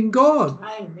the living God."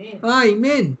 Amen.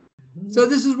 Amen. So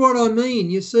this is what I mean.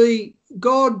 You see,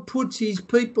 God puts his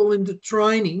people into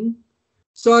training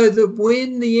so that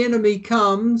when the enemy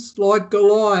comes, like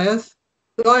Goliath,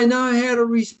 they know how to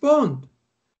respond.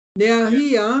 Now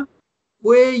here,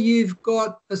 where you've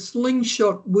got a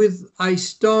slingshot with a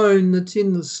stone that's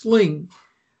in the sling,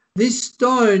 this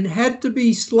stone had to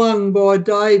be slung by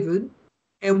David,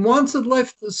 and once it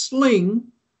left the sling,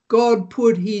 God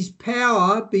put his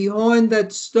power behind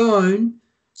that stone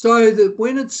so that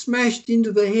when it smashed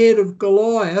into the head of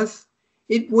Goliath,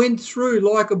 it went through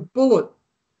like a bullet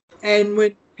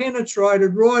and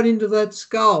penetrated right into that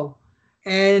skull.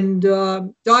 And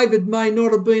David may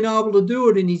not have been able to do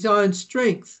it in his own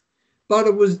strength, but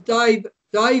it was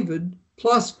David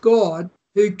plus God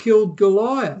who killed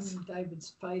Goliath.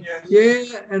 David's faith.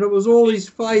 Yeah, and it was all his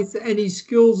faith and his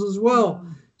skills as well.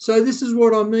 So this is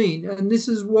what I mean, and this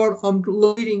is what I'm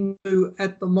leading to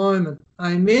at the moment.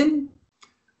 Amen?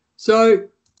 So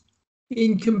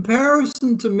in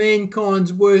comparison to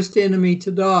mankind's worst enemy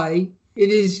today, it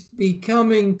is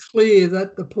becoming clear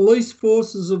that the police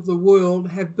forces of the world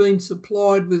have been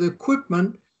supplied with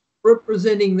equipment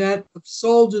representing that of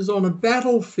soldiers on a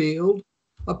battlefield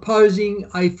opposing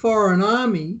a foreign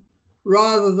army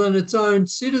rather than its own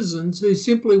citizens who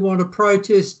simply want to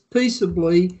protest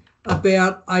peaceably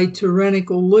about a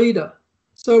tyrannical leader.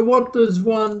 So what does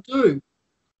one do?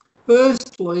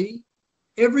 Firstly,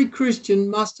 every Christian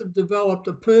must have developed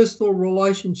a personal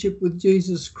relationship with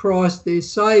Jesus Christ, their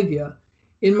Saviour,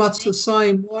 in much the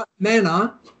same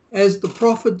manner as the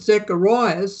prophet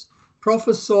Zacharias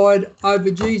prophesied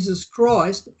over Jesus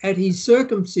Christ at his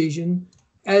circumcision,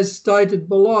 as stated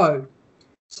below.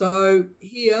 So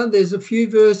here there's a few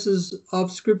verses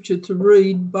of scripture to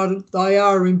read, but they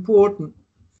are important.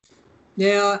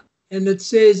 Now, and it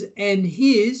says, and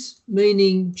his,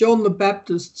 meaning John the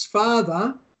Baptist's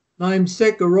father, named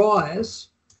Zacharias,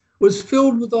 was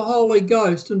filled with the Holy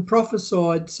Ghost and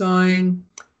prophesied, saying,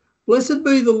 Blessed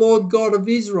be the Lord God of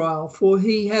Israel, for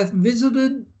he hath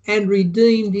visited and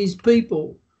redeemed his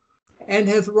people, and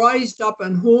hath raised up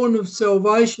an horn of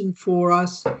salvation for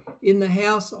us in the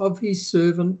house of his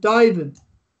servant David,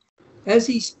 as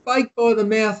he spake by the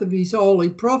mouth of his holy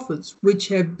prophets, which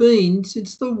have been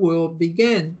since the world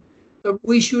began, that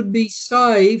we should be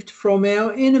saved from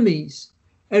our enemies,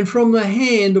 and from the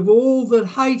hand of all that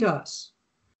hate us,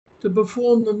 to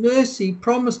perform the mercy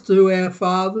promised to our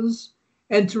fathers,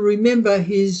 and to remember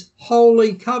his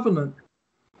holy covenant,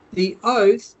 the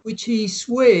oath which he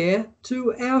sware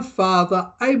to our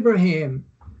father Abraham,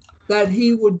 that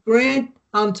he would grant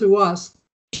unto us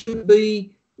should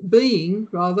be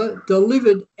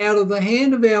delivered out of the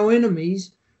hand of our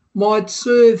enemies, might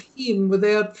serve him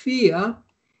without fear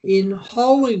in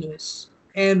holiness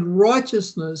and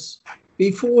righteousness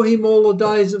before him all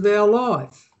the days of our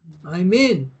life.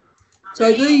 Amen.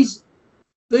 So these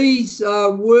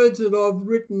words that I've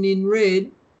written in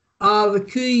red are the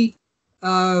key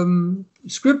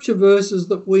scripture verses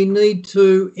that we need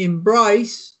to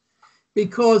embrace,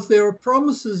 because there are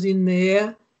promises in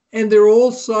there, and there are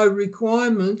also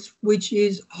requirements, which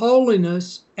is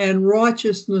holiness and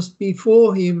righteousness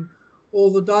before him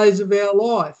all the days of our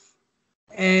life.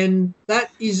 And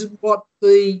that is what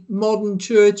the modern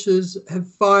churches have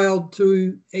failed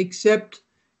to accept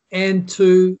and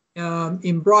to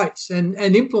embrace and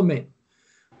implement.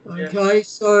 Okay, yes.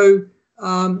 So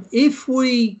if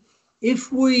we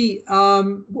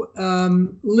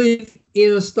live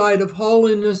in a state of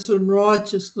holiness and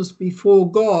righteousness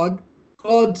before God,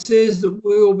 God says that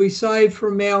we will be saved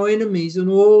from our enemies and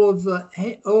all of the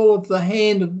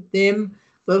hand of them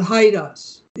that hate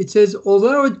us. It says,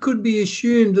 although it could be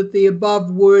assumed that the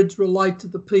above words relate to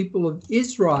the people of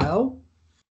Israel,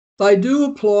 they do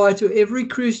apply to every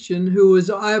Christian who is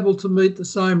able to meet the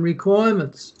same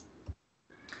requirements.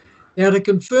 Now, to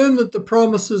confirm that the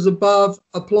promises above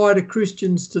apply to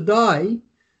Christians today,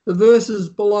 the verses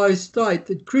below state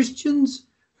that Christians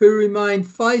who remain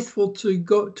faithful to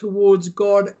God, towards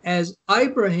God as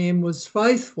Abraham was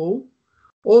faithful,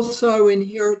 also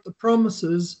inherit the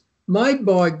promises made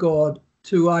by God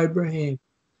to Abraham.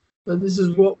 So this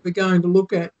is what we're going to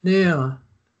look at now.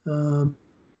 There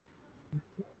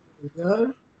we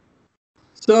go.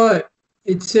 So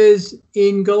it says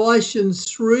in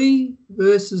Galatians 3,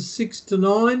 verses 6 to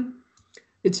 9,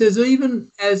 it says,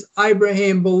 even as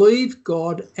Abraham believed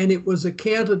God, and it was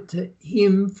accounted to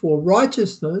him for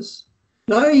righteousness,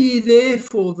 know ye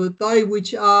therefore that they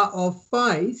which are of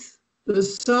faith,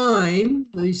 these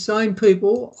same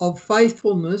people of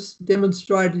faithfulness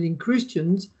demonstrated in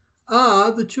Christians,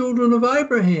 are the children of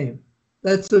Abraham.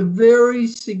 That's a very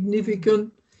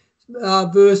significant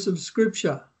verse of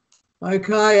Scripture.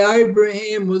 Okay,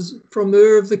 Abraham was from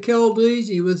Ur of the Chaldees.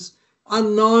 He was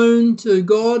unknown to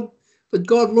God, but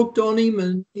God looked on him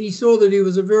and he saw that he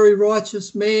was a very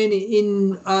righteous man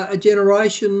in a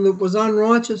generation that was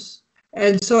unrighteous.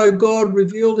 And so God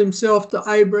revealed himself to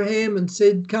Abraham and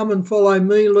said, come and follow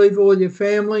me, leave all your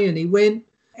family. And he went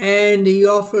and he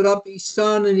offered up his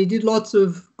son and he did lots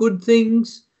of good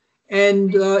things.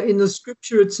 And in the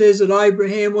scripture it says that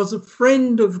Abraham was a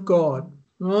friend of God,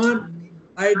 right?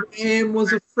 Abraham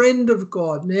was a friend of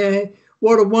God. Now,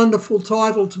 what a wonderful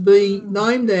title to be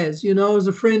named as, as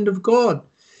a friend of God.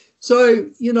 So,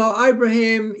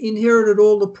 Abraham inherited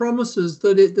all the promises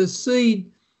that the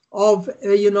seed of,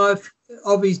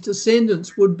 of his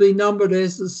descendants would be numbered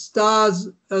as the stars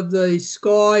of the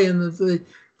sky and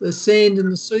the sand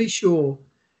and the seashore.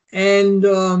 And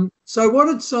so what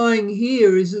it's saying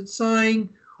here is it's saying,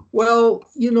 well,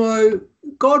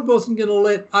 God wasn't going to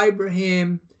let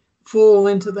Abraham fall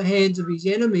into the hands of his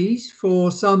enemies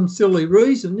for some silly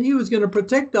reason. He was going to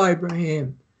protect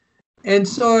Abraham. And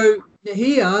so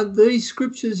here, these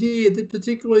scriptures here,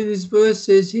 particularly this verse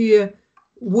says here,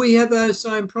 we have those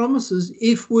same promises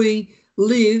if we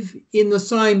live in the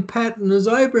same pattern as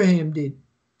Abraham did.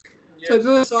 Yes. So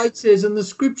verse 8 says, and the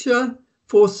scripture,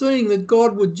 foreseeing that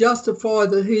God would justify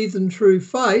the heathen through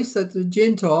faith, that the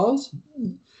Gentiles,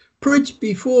 preached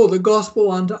before the gospel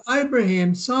unto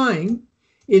Abraham, saying,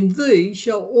 in thee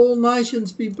shall all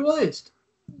nations be blessed.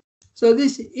 So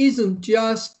this isn't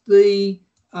just the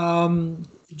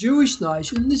Jewish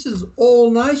nation, this is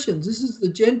all nations. This is the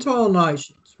Gentile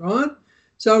nations, right?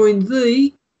 So in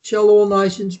thee shall all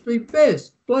nations be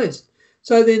blessed.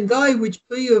 So then they which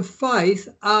be of faith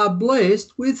are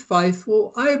blessed with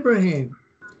faithful Abraham.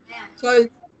 So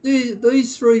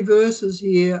these three verses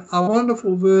here are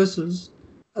wonderful verses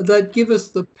that give us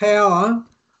the power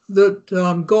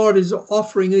that God is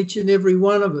offering each and every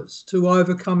one of us to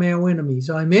overcome our enemies.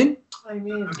 Amen?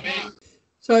 Amen.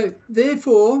 So,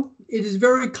 therefore, it is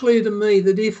very clear to me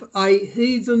that if a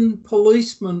heathen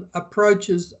policeman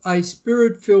approaches a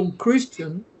spirit-filled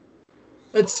Christian,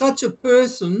 that such a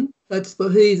person, that's the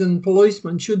heathen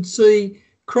policeman, should see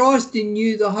Christ in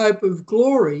you, the hope of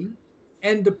glory,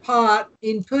 and depart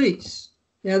in peace.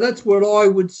 Now, that's what I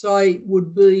would say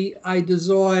would be a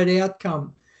desired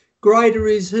outcome. Greater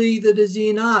is he that is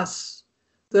in us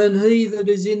than he that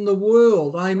is in the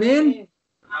world. Amen?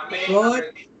 Amen.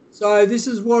 Right? So this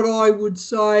is what I would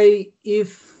say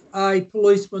if a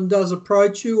policeman does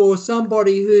approach you, or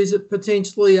somebody who's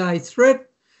potentially a threat.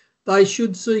 They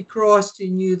should see Christ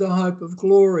in you, the hope of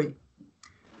glory.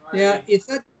 Now, if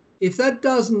that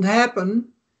doesn't happen,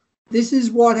 this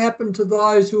is what happened to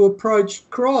those who approached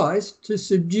Christ to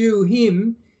subdue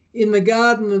him in the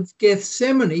Garden of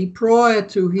Gethsemane prior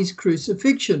to his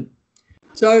crucifixion.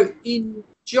 So in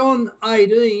John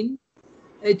 18,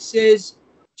 it says,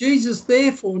 Jesus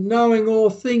therefore, knowing all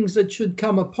things that should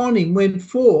come upon him, went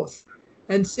forth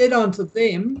and said unto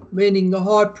them, meaning the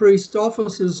high priest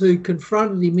officers who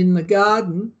confronted him in the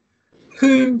garden,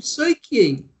 whom seek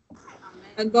ye?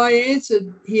 And they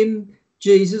answered him,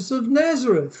 Jesus of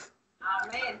Nazareth.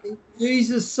 Amen.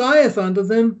 Jesus saith unto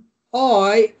them,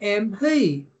 I am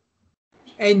he.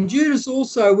 And Judas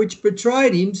also, which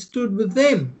betrayed him, stood with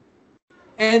them.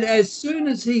 And as soon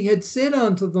as he had said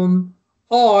unto them,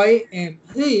 I am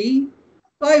he,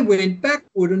 they went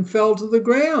backward and fell to the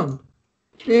ground.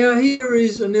 Now, here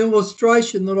is an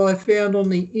illustration that I found on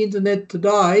the internet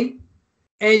today,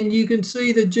 and you can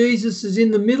see that Jesus is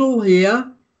in the middle here,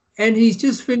 and he's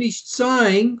just finished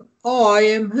saying, I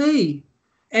am he.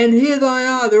 And here they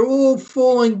are, they're all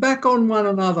falling back on one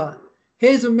another.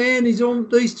 Here's a man,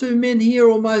 these two men here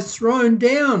almost thrown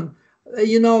down,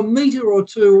 a metre or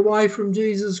two away from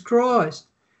Jesus Christ.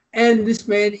 And this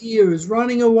man here is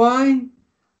running away.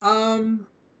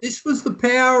 This was the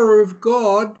power of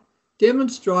God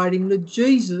demonstrating that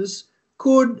Jesus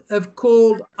could have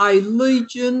called a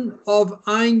legion of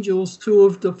angels to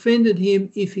have defended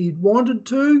him if he'd wanted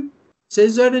to. It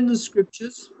says that in the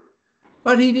scriptures.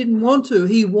 But he didn't want to.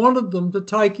 He wanted them to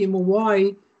take him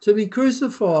away to be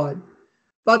crucified.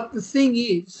 But the thing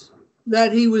is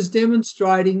that he was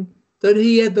demonstrating that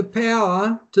he had the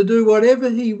power to do whatever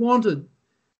he wanted.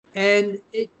 And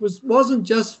it wasn't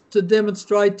just to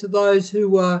demonstrate to those who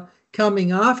were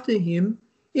coming after him.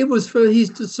 It was for his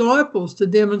disciples to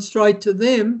demonstrate to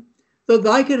them that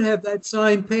they could have that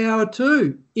same power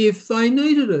too, if they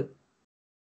needed it.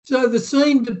 So the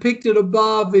scene depicted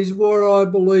above is what I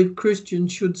believe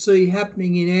Christians should see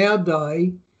happening in our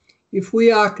day if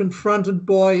we are confronted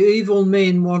by evil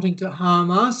men wanting to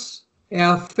harm us,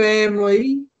 our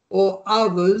family, or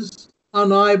others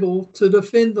unable to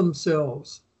defend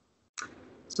themselves.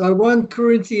 So 1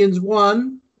 Corinthians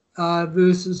 1,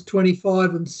 verses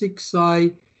 25 and 6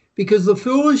 say, because the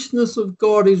foolishness of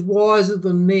God is wiser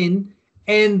than men,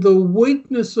 and the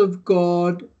weakness of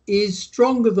God is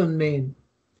stronger than men.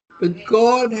 But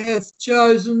God hath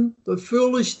chosen the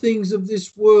foolish things of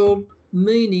this world,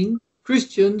 meaning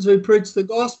Christians who preach the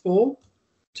gospel,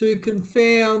 to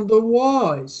confound the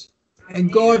wise.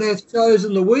 And God hath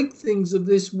chosen the weak things of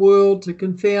this world to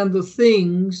confound the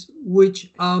things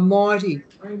which are mighty.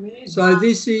 Amen. So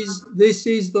this is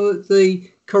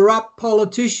the corrupt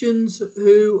politicians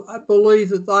who believe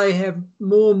that they have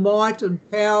more might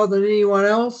and power than anyone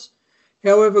else.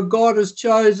 However, God has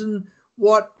chosen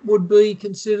what would be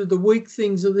considered the weak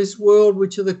things of this world,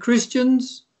 which are the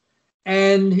Christians,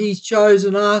 and he's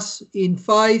chosen us in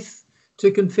faith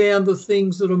to confound the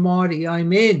things that are mighty.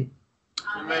 Amen.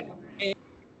 Amen.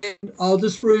 And I'll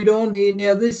just read on here.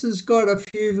 Now, this has got a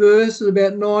few verses,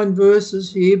 about 9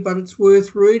 verses here, but it's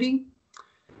worth reading.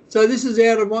 So this is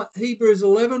out of Hebrews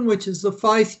 11, which is the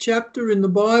faith chapter in the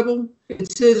Bible.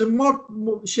 It says, and what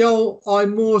shall I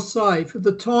more say? For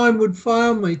the time would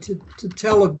fail me to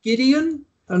tell of Gideon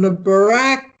and of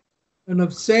Barak and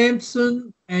of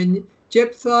Samson and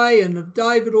Jephthah and of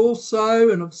David also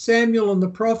and of Samuel and the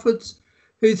prophets,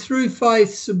 who through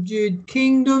faith subdued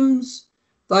kingdoms.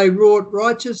 They wrought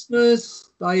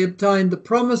righteousness. They obtained the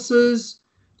promises.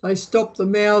 They stopped the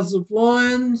mouths of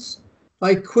lions.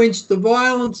 They quenched the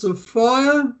violence of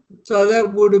fire. So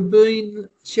that would have been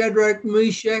Shadrach,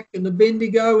 Meshach and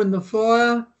Abednego in the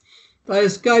fire. They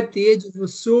escaped the edge of the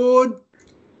sword.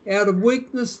 Out of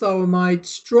weakness they were made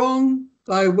strong.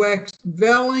 They waxed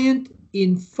valiant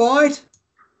in fight.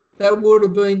 That would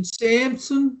have been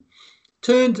Samson.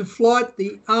 turned to flight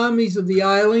the armies of the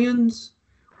aliens.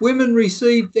 Women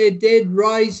received their dead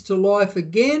raised to life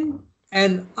again,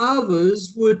 and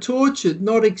others were tortured,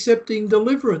 not accepting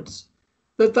deliverance,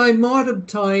 that they might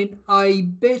obtain a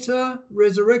better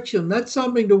resurrection. That's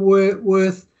something to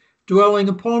worth dwelling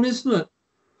upon, isn't it?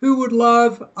 Who would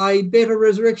love a better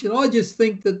resurrection? I just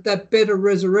think that better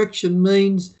resurrection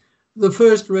means the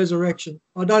first resurrection.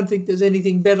 I don't think there's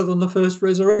anything better than the first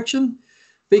resurrection,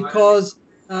 because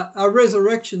a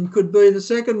resurrection could be the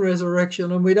second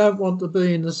resurrection, and we don't want to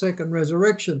be in the second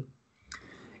resurrection.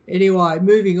 Anyway,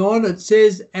 moving on, it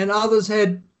says, and others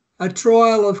had a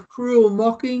trial of cruel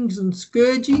mockings and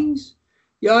scourgings,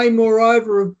 yea,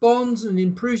 moreover, of bonds and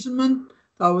imprisonment.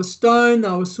 They were stoned,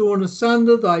 they were sawn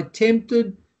asunder, they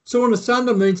tempted. Sawn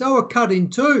asunder means they were cut in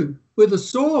two with a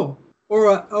saw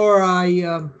or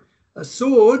a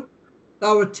sword.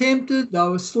 They were tempted, they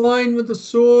were slain with a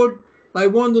sword. They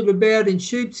wandered about in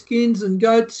sheepskins and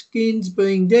goatskins,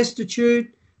 being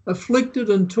destitute, afflicted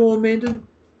and tormented.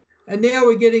 And now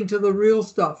we're getting to the real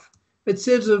stuff. It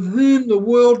says, of whom the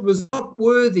world was not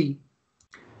worthy.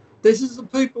 This is the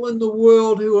people in the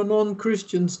world who are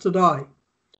non-Christians today.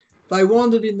 They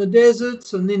wandered in the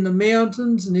deserts and in the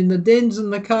mountains and in the dens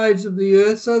and the caves of the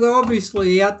earth, so they're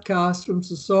obviously outcast from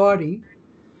society.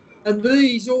 And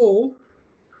these all,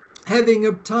 having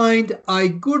obtained a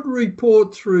good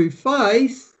report through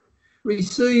faith,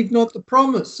 received not the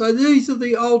promise. So these are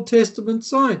the Old Testament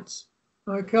saints,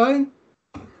 okay,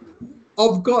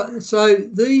 of God. So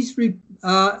these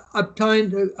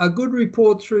obtained a good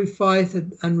report through faith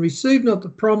and received not the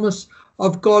promise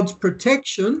of God's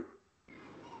protection.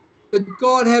 But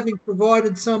God, having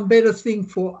provided some better thing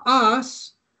for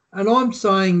us, and I'm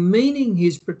saying meaning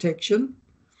his protection,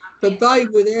 that they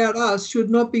without us should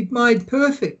not be made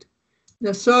perfect.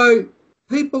 Now, so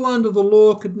people under the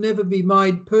law could never be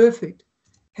made perfect.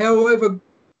 However,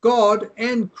 God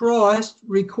and Christ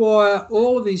require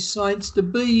all of his saints to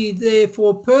be ye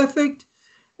therefore perfect,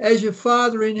 as your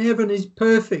Father in heaven is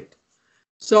perfect.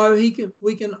 So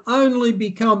we can only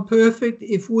become perfect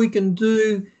if we can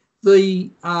do the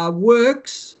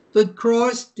works that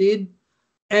Christ did,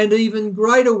 and even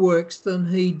greater works than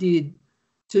he did,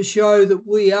 to show that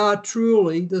we are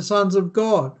truly the sons of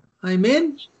God.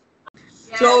 Amen?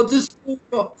 Yes. So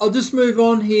I'll just move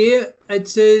on here. It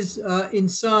says in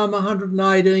Psalm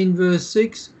 118 verse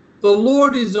 6, the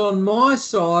Lord is on my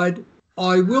side,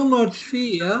 I will not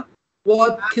fear.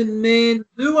 What can man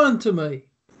do unto me?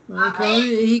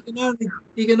 Okay, he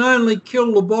can only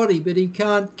kill the body, but he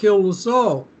can't kill the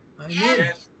soul. Amen.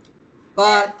 Yes.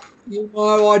 But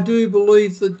I do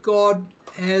believe that God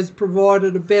has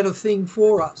provided a better thing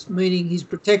for us, meaning his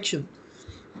protection.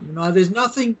 There's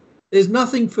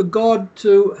nothing for God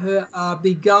to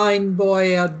be gained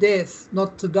by our death,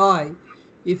 not today.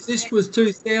 If this was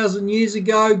 2,000 years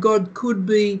ago, God could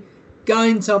be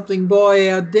gained something by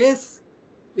our death,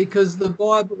 because the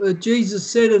Bible, Jesus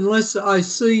said, unless a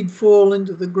seed fall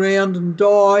into the ground and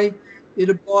die, it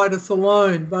abideth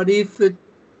alone. But if it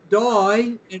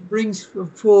die and brings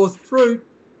forth fruit,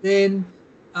 then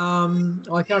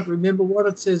I can't remember what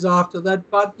it says after that,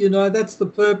 but that's the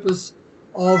purpose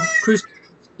of Christians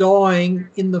dying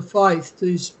in the faith,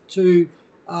 to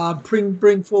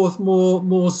bring forth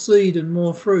more seed and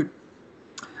more fruit.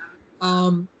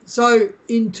 So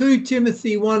in 2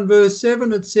 Timothy 1 verse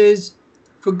 7 it says,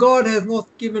 for God hath not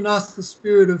given us the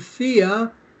spirit of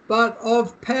fear, but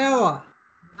of power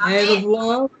and of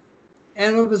love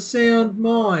and of a sound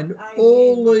mind.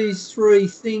 All these three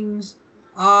things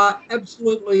are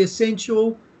absolutely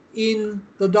essential in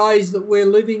the days that we're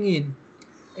living in.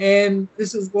 And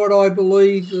this is what I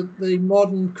believe that the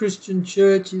modern Christian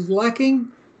church is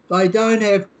lacking. They don't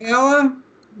have power,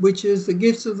 which is the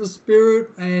gifts of the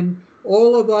Spirit and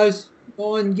all of those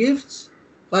fine gifts.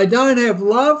 They don't have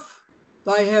love.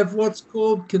 They have what's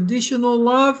called conditional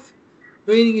love,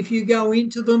 meaning if you go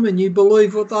into them and you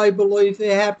believe what they believe,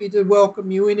 they're happy to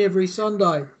welcome you in every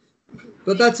Sunday.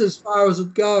 But that's as far as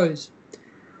it goes.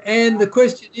 And the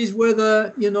question is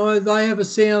whether, they have a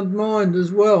sound mind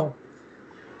as well.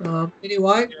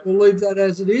 Anyway, we'll leave that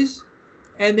as it is.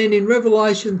 And then in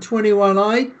Revelation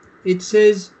 21:8, it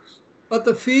says, but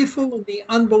the fearful and the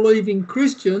unbelieving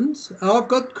Christians, I've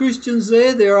got Christians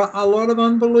there are a lot of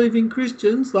unbelieving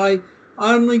Christians. They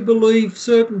only believe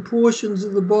certain portions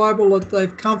of the Bible that they're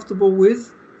comfortable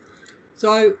with.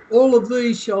 So all of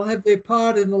these shall have their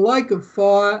part in the lake of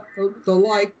fire, the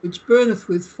lake which burneth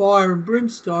with fire and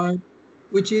brimstone,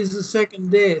 which is the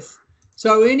second death.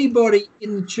 So anybody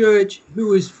in the church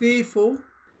who is fearful,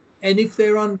 and if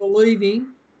they're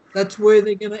unbelieving, that's where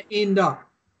they're going to end up.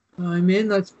 Amen.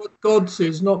 That's what God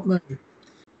says, not me.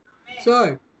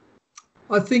 So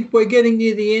I think we're getting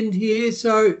near the end here.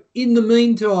 So in the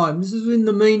meantime, this is in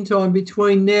the meantime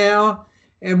between now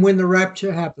and when the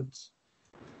rapture happens.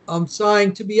 I'm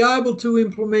saying to be able to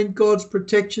implement God's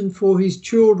protection for his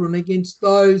children against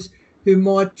those who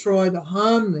might try to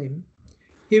harm them,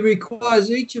 he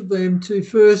requires each of them to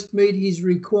first meet his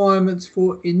requirements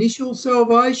for initial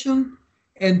salvation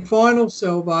and final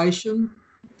salvation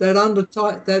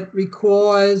that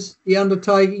requires the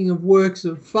undertaking of works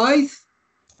of faith.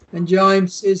 And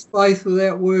James says faith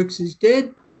without works is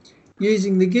dead,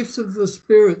 using the gifts of the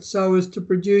Spirit so as to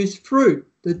produce fruit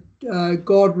that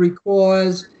God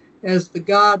requires as the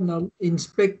gardener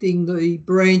inspecting the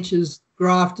branches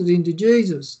grafted into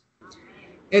Jesus,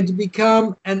 and to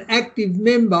become an active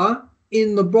member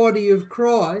in the body of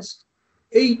Christ,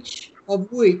 each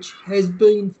of which has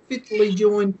been fitly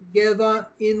joined together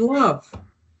in love.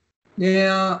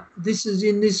 Now, this is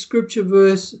in this scripture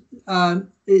verse,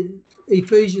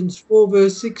 Ephesians 4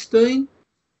 verse 16.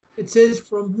 It says,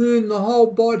 from whom the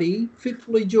whole body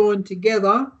fitly joined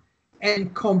together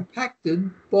and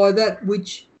compacted by that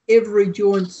which every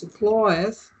joint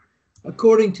supplieth,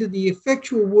 according to the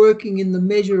effectual working in the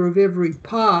measure of every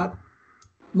part,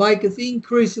 maketh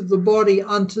increase of the body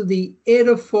unto the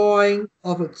edifying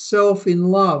of itself in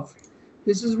love.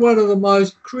 This is one of the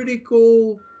most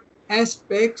critical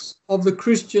aspects of the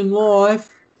Christian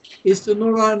life, is to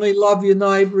not only love your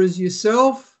neighbour as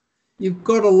yourself, you've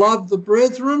got to love the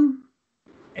brethren.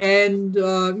 And,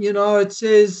 it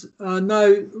says, what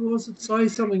does it say?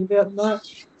 Something about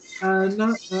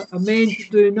a man to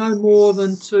do no more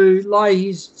than to lay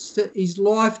his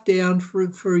life down for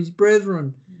his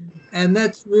brethren. And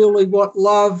that's really what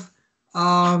love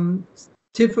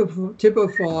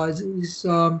typifies, is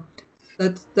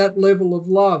that level of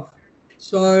love.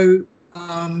 So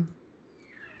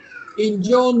in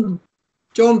John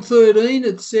 13,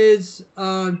 it says,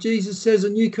 Jesus says, a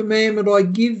new commandment I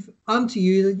give unto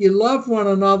you, that you love one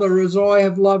another as I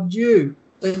have loved you,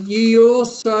 that ye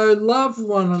also love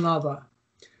one another.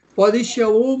 By this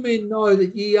shall all men know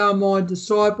that ye are my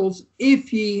disciples,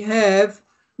 if ye have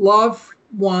love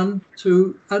one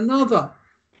to another.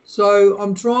 So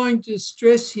I'm trying to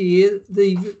stress here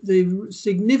the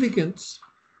significance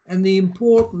and the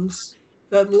importance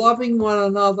that loving one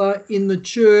another in the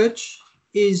church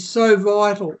is so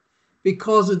vital,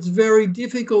 because it's very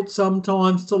difficult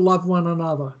sometimes to love one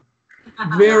another.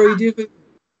 Very difficult,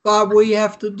 but we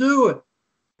have to do it.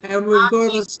 And we've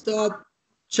got to start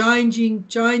changing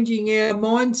our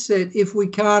mindset if we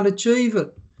can't achieve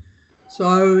it.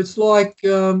 So it's like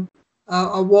a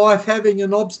wife having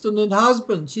an obstinate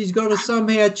husband. She's got to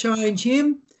somehow change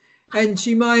him, and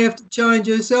she may have to change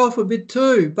herself a bit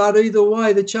too. But either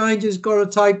way, the change has got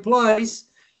to take place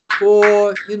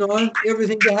for,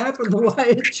 everything to happen the way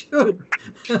it should.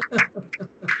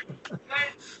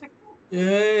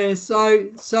 Yeah, so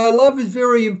love is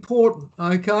very important,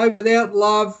 okay? Without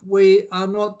love, we are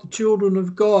not the children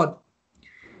of God.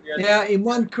 Yes. Now, in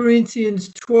 1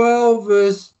 Corinthians 12,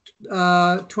 verse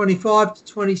 25 to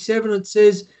 27, it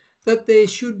says that there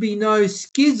should be no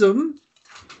schism.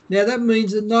 Now, that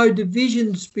means that no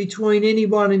divisions between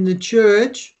anyone in the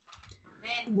church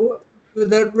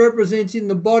that represents in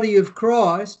the body of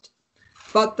Christ,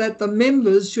 but that the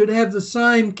members should have the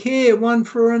same care one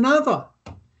for another.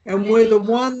 And whether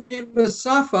one member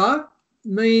suffer,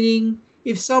 meaning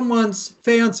if someone's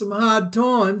found some hard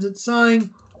times, it's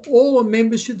saying all the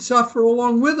members should suffer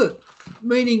along with it,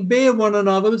 meaning bear one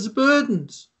another's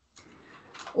burdens.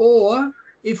 Or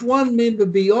if one member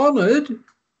be honoured,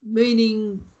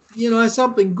 meaning,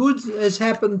 something good has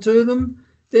happened to them,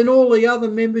 then all the other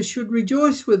members should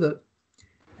rejoice with it.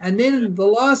 And then the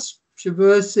last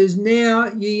verse says, now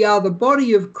ye are the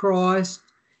body of Christ,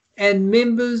 and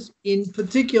members in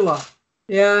particular.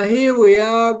 Now, here we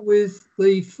are with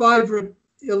the favourite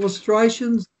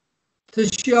illustrations to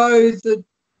show that,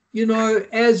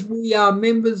 as we are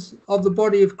members of the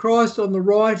body of Christ on the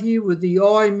right here, with the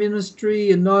eye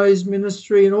ministry and nose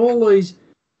ministry and all these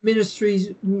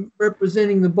ministries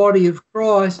representing the body of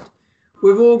Christ,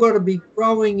 we've all got to be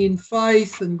growing in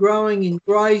faith and growing in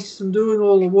grace and doing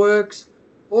all the works.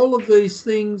 All of these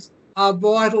things are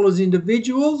vital as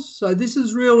individuals. So this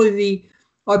is really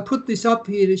I put this up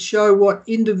here to show what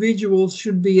individuals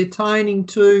should be attaining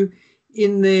to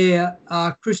in their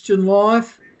Christian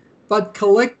life. But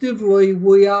collectively,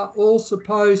 we are all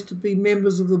supposed to be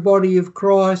members of the body of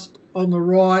Christ on the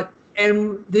right.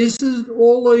 And this is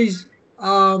all these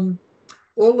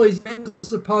members are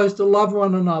supposed to love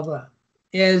one another,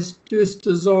 just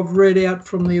as I've read out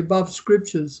from the above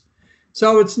scriptures.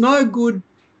 So it's no good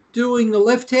doing the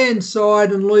left-hand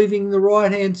side and leaving the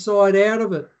right-hand side out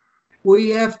of it. we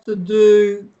have to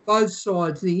do both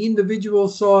sides, the individual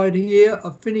side here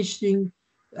of finishing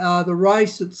the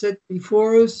race that's set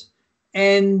before us,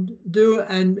 and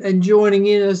joining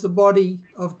in as the body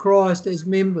of Christ as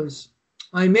members.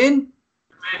 Amen.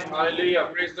 Hallelujah.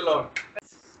 Praise the Lord.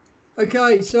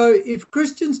 Okay, so if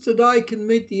Christians today can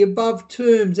meet the above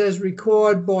terms as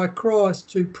required by Christ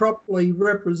to properly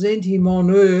represent him on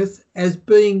earth as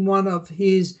being one of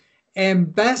his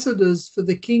ambassadors for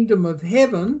the kingdom of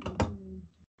heaven,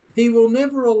 he will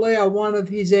never allow one of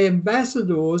his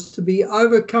ambassadors to be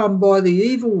overcome by the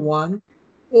evil one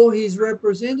or his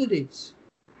representatives.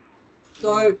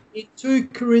 So in 2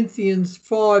 Corinthians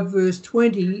 5 verse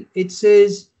 20, it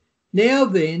says, "Now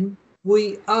then,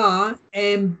 we are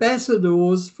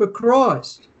ambassadors for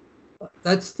Christ."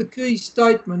 That's the key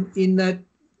statement in that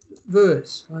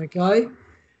verse, okay?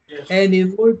 Yes. And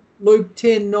in Luke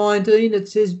 10:19, it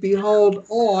says, "Behold,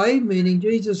 I," meaning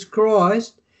Jesus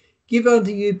Christ, "give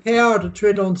unto you power to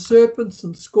tread on serpents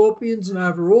and scorpions and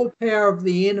over all power of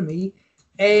the enemy,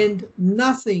 and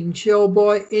nothing shall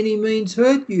by any means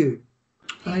hurt you."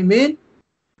 Amen?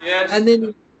 Yes. And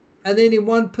then in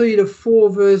 1 Peter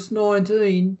 4 verse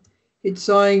 19, it's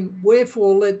saying,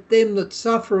 "Wherefore let them that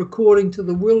suffer according to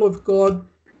the will of God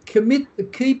commit the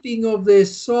keeping of their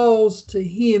souls to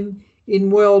him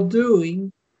in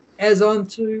well-doing as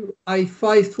unto a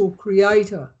faithful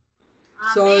Creator."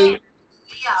 Amen.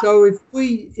 So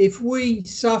if we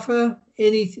suffer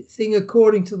anything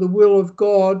according to the will of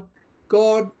God,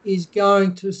 God is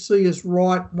going to see us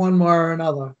right one way or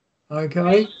another.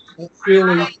 Okay? That's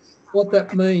really what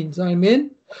that means.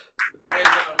 Amen?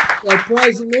 So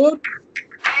praise the Lord.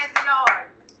 Praise the Lord.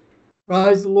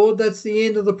 Praise the Lord. That's the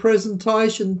end of the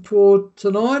presentation for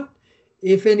tonight.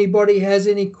 If anybody has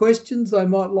any questions they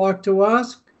might like to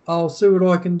ask, I'll see what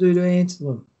I can do to answer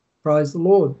them. Praise the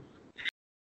Lord.